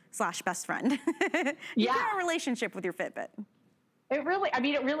 / best friend. You have a relationship with your Fitbit. It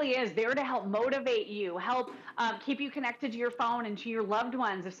really is there to help motivate you, help keep you connected to your phone and to your loved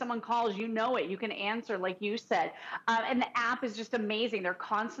ones. If someone calls, you know it, you can answer like you said. And the app is just amazing. They're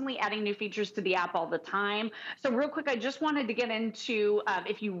constantly adding new features to the app all the time. So real quick, I just wanted to get into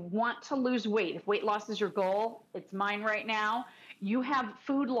if you want to lose weight, if weight loss is your goal, it's mine right now. You have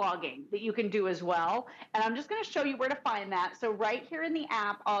food logging that you can do as well. And I'm just gonna show you where to find that. So right here in the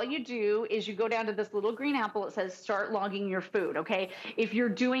app, all you do is you go down to this little green apple. It says start logging your food, okay? If you're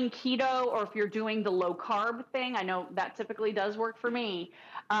doing keto or if you're doing the low carb thing, I know that typically does work for me.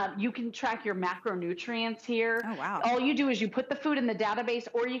 You can track your macronutrients here. Oh, wow. All you do is you put the food in the database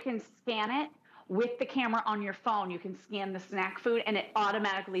or you can scan it with the camera on your phone. You can scan the snack food and it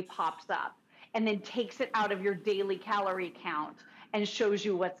automatically pops up and then takes it out of your daily calorie count and shows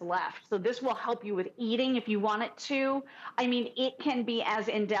you what's left. So this will help you with eating if you want it to. I mean, it can be as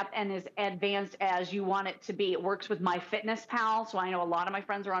in-depth and as advanced as you want it to be. It works with MyFitnessPal, so I know a lot of my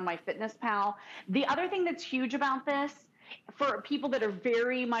friends are on MyFitnessPal. The other thing that's huge about this, for people that are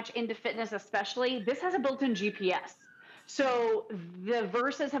very much into fitness especially, this has a built-in GPS. So the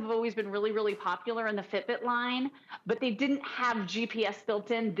Versas have always been really, really popular in the Fitbit line, but they didn't have GPS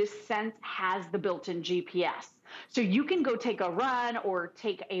built in. This Sense has the built-in GPS. So you can go take a run or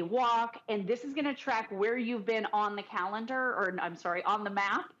take a walk, and this is going to track where you've been on the calendar, or I'm sorry, on the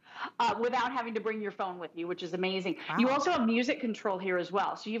map, without having to bring your phone with you, which is amazing. Wow. You also have music control here as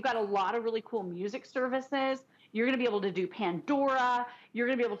well. So you've got a lot of really cool music services. You're going to be able to do Pandora. You're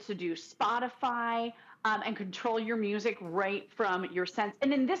going to be able to do Spotify. And control your music right from your Sense.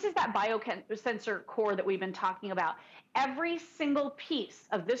 And then this is that biosensor core that we've been talking about. Every single piece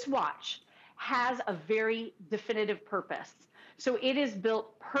of this watch has a very definitive purpose. So it is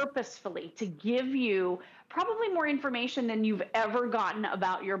built purposefully to give you probably more information than you've ever gotten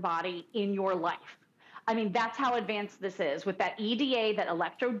about your body in your life. I mean, that's how advanced this is with that EDA, that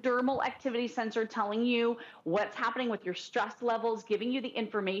electrodermal activity sensor telling you what's happening with your stress levels, giving you the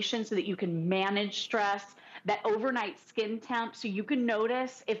information so that you can manage stress, that overnight skin temp, so you can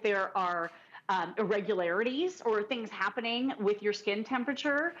notice if there are irregularities or things happening with your skin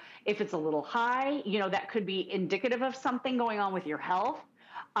temperature. If it's a little high, that could be indicative of something going on with your health.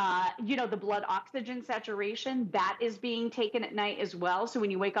 You know, the blood oxygen saturation, that is being taken at night as well. So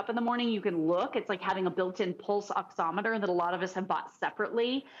when you wake up in the morning, you can look. It's like having a built-in pulse oximeter that a lot of us have bought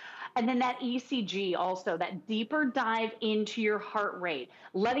separately. And then that ECG also, that deeper dive into your heart rate,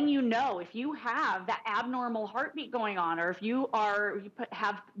 letting you know if you have that abnormal heartbeat going on, or if you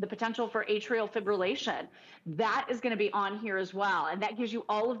have the potential for atrial fibrillation, that is going to be on here as well. And that gives you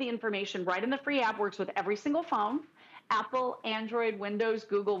all of the information right in the free app. Works with every single phone. Apple, Android, Windows,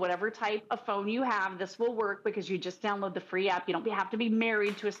 Google, whatever type of phone you have, this will work because you just download the free app. You don't have to be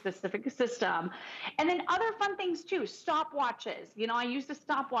married to a specific system. And then other fun things too, stopwatches. You know, I used a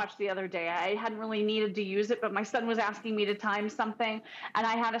stopwatch the other day. I hadn't really needed to use it, but my son was asking me to time something, and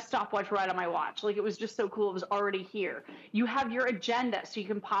I had a stopwatch right on my watch. Like, it was just so cool. It was already here. You have your agenda, so you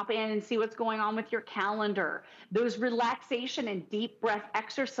can pop in and see what's going on with your calendar. Those relaxation and deep breath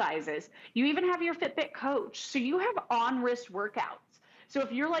exercises. You even have your Fitbit coach. So you have on-wrist workouts. So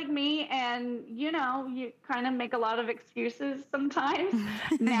if you're like me and, you know, you kind of make a lot of excuses sometimes,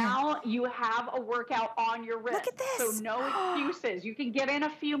 now you have a workout on your wrist. Look at this. So no excuses. You can get in a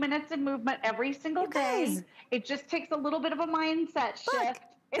few minutes of movement every single day. It just takes a little bit of a mindset shift.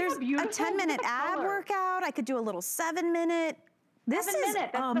 There's a 10-minute ab workout. I could do a little 7-minute. This is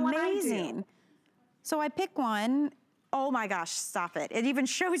amazing. So I pick one. Oh my gosh, stop it. It even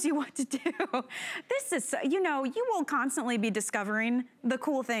shows you what to do. This is, you know, you will constantly be discovering the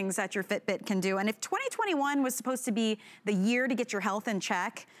cool things that your Fitbit can do. And if 2021 was supposed to be the year to get your health in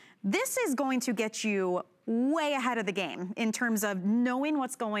check, this is going to get you way ahead of the game in terms of knowing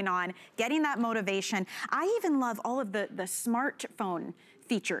what's going on, getting that motivation. I even love all of the smartphone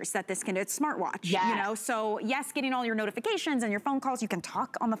features that this can do. It's smartwatch, you know? So yes, getting all your notifications and your phone calls, you can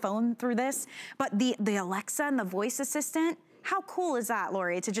talk on the phone through this, but the Alexa and the voice assistant, how cool is that,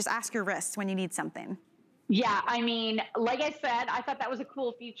 Lori, to just ask your wrist when you need something? Yeah, I mean, like I said, I thought that was a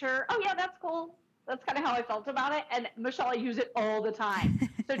cool feature. Oh yeah, that's cool. That's kind of how I felt about it. And Michelle, I use it all the time.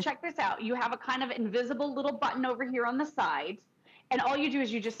 So check this out. You have a kind of invisible little button over here on the side. And all you do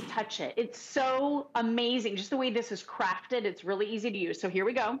is you just touch it. It's so amazing. Just the way this is crafted, it's really easy to use. So here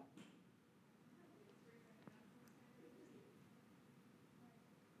we go.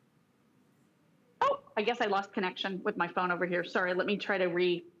 Oh, I guess I lost connection with my phone over here. Sorry, let me try to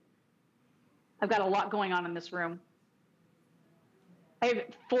I've got a lot going on in this room. I have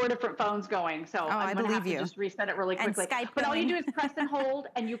 4 different phones going, so I'm going to have to just reset it really quickly. But all you do is press and hold,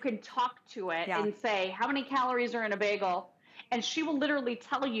 and you can talk to it and say, how many calories are in a bagel? And she will literally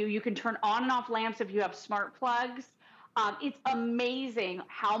tell you. You can turn on and off lamps if you have smart plugs. It's amazing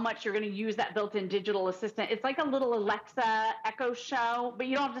how much you're going to use that built-in digital assistant. It's like a little Alexa Echo show, but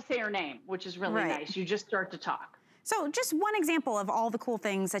you don't have to say her name, which is really nice. You just start to talk. So just one example of all the cool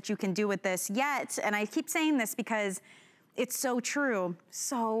things that you can do with this yet, and I keep saying this because it's so true,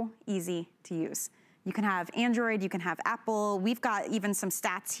 so easy to use. You can have Android, you can have Apple. We've got even some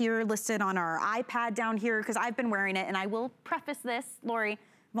stats here listed on our iPad down here because I've been wearing it, and I will preface this, Lori,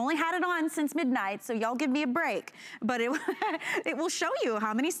 I've only had it on since midnight, so y'all give me a break. But it will show you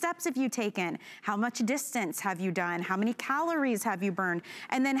how many steps have you taken, how much distance have you done, how many calories have you burned,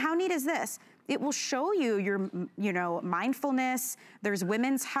 and then how neat is this? It will show you your, mindfulness. There's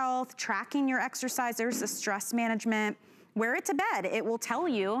women's health, tracking your exercise. There's the stress management. Wear it to bed. It will tell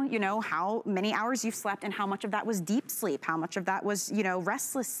you, how many hours you've slept and how much of that was deep sleep, how much of that was,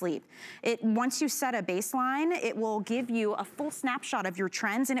 restless sleep. Once you set a baseline, it will give you a full snapshot of your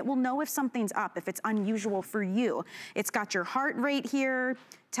trends, and it will know if something's up, if it's unusual for you. It's got your heart rate here,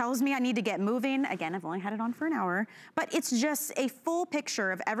 tells me I need to get moving. Again, I've only had it on for an hour, but it's just a full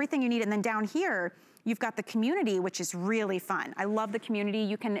picture of everything you need. And then down here, you've got the community, which is really fun. I love the community.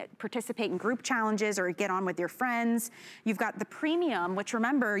 You can participate in group challenges or get on with your friends. You've got the premium, which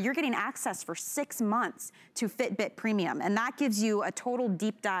remember, you're getting access for 6 months to Fitbit Premium, and that gives you a total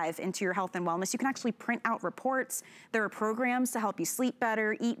deep dive into your health and wellness. You can actually print out reports. There are programs to help you sleep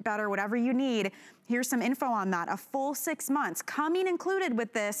better, eat better, whatever you need. Here's some info on that. A full 6 months. Coming included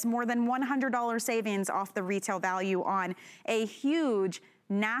with this, more than $100 savings off the retail value on a huge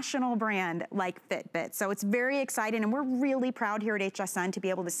national brand like Fitbit. So it's very exciting, and we're really proud here at HSN to be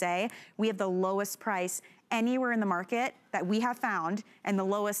able to say we have the lowest price anywhere in the market that we have found, and the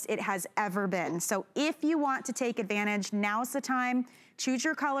lowest it has ever been. So if you want to take advantage, now's the time. Choose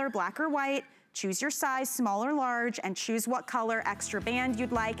your color, black or white. Choose your size, small or large, and choose what color extra band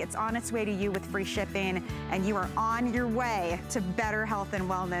you'd like. It's on its way to you with free shipping, and you are on your way to better health and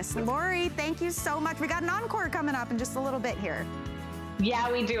wellness. Lori, thank you so much. We got an encore coming up in just a little bit here.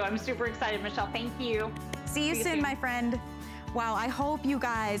 Yeah, we do. I'm super excited, Michelle. Thank you. See you soon, my friend. Wow, I hope you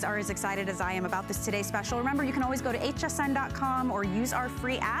guys are as excited as I am about this Today Special. Remember, you can always go to hsn.com or use our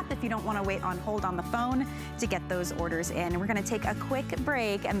free app if you don't want to wait on hold on the phone to get those orders in. And we're going to take a quick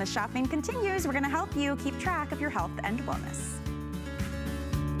break and the shopping continues. We're going to help you keep track of your health and wellness.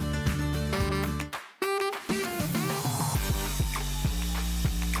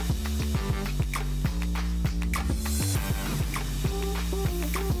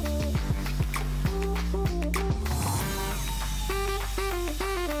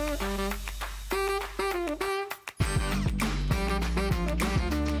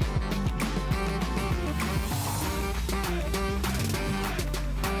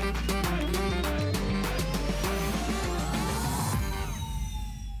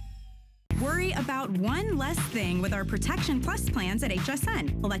 About one less thing with our Protection Plus plans at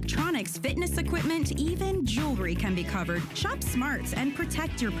HSN. Electronics, fitness equipment, even jewelry can be covered. Shop smart and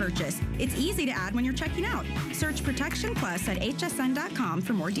protect your purchase. It's easy to add when you're checking out. Search Protection Plus at hsn.com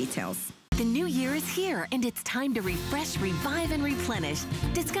for more details. The new year is here, and it's time to refresh, revive, and replenish.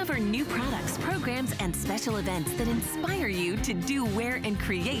 Discover new products, programs, and special events that inspire you to do, wear, and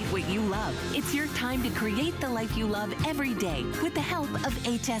create what you love. It's your time to create the life you love every day with the help of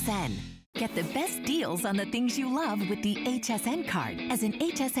HSN. Get the best deals on the things you love with the HSN card. As an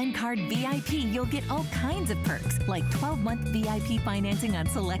HSN card VIP, you'll get all kinds of perks, like 12-month VIP financing on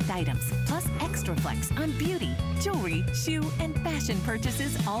select items, plus extra flex on beauty, jewelry, shoe, and fashion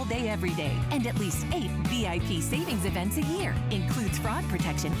purchases all day, every day. And at least 8 VIP savings events a year. Includes fraud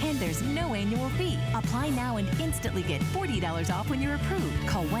protection, and there's no annual fee. Apply now and instantly get $40 off when you're approved.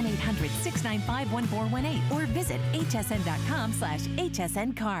 Call 1-800-695-1418 or visit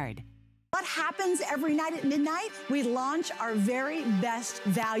hsn.com/HSN card. What happens every night at midnight? We launch our very best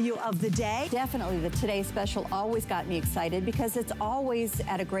value of the day. Definitely the Today Special always got me excited because it's always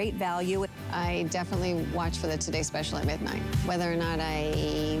at a great value. I definitely watch for the Today Special at midnight. Whether or not I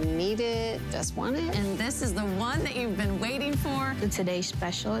need it, just want it. And this is the one that you've been waiting for. The Today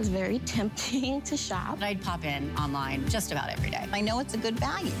Special is very tempting to shop. I'd pop in online just about every day. I know it's a good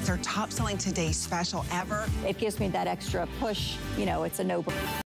value. It's our top selling Today Special ever. It gives me that extra push. You know, it's a no-brainer.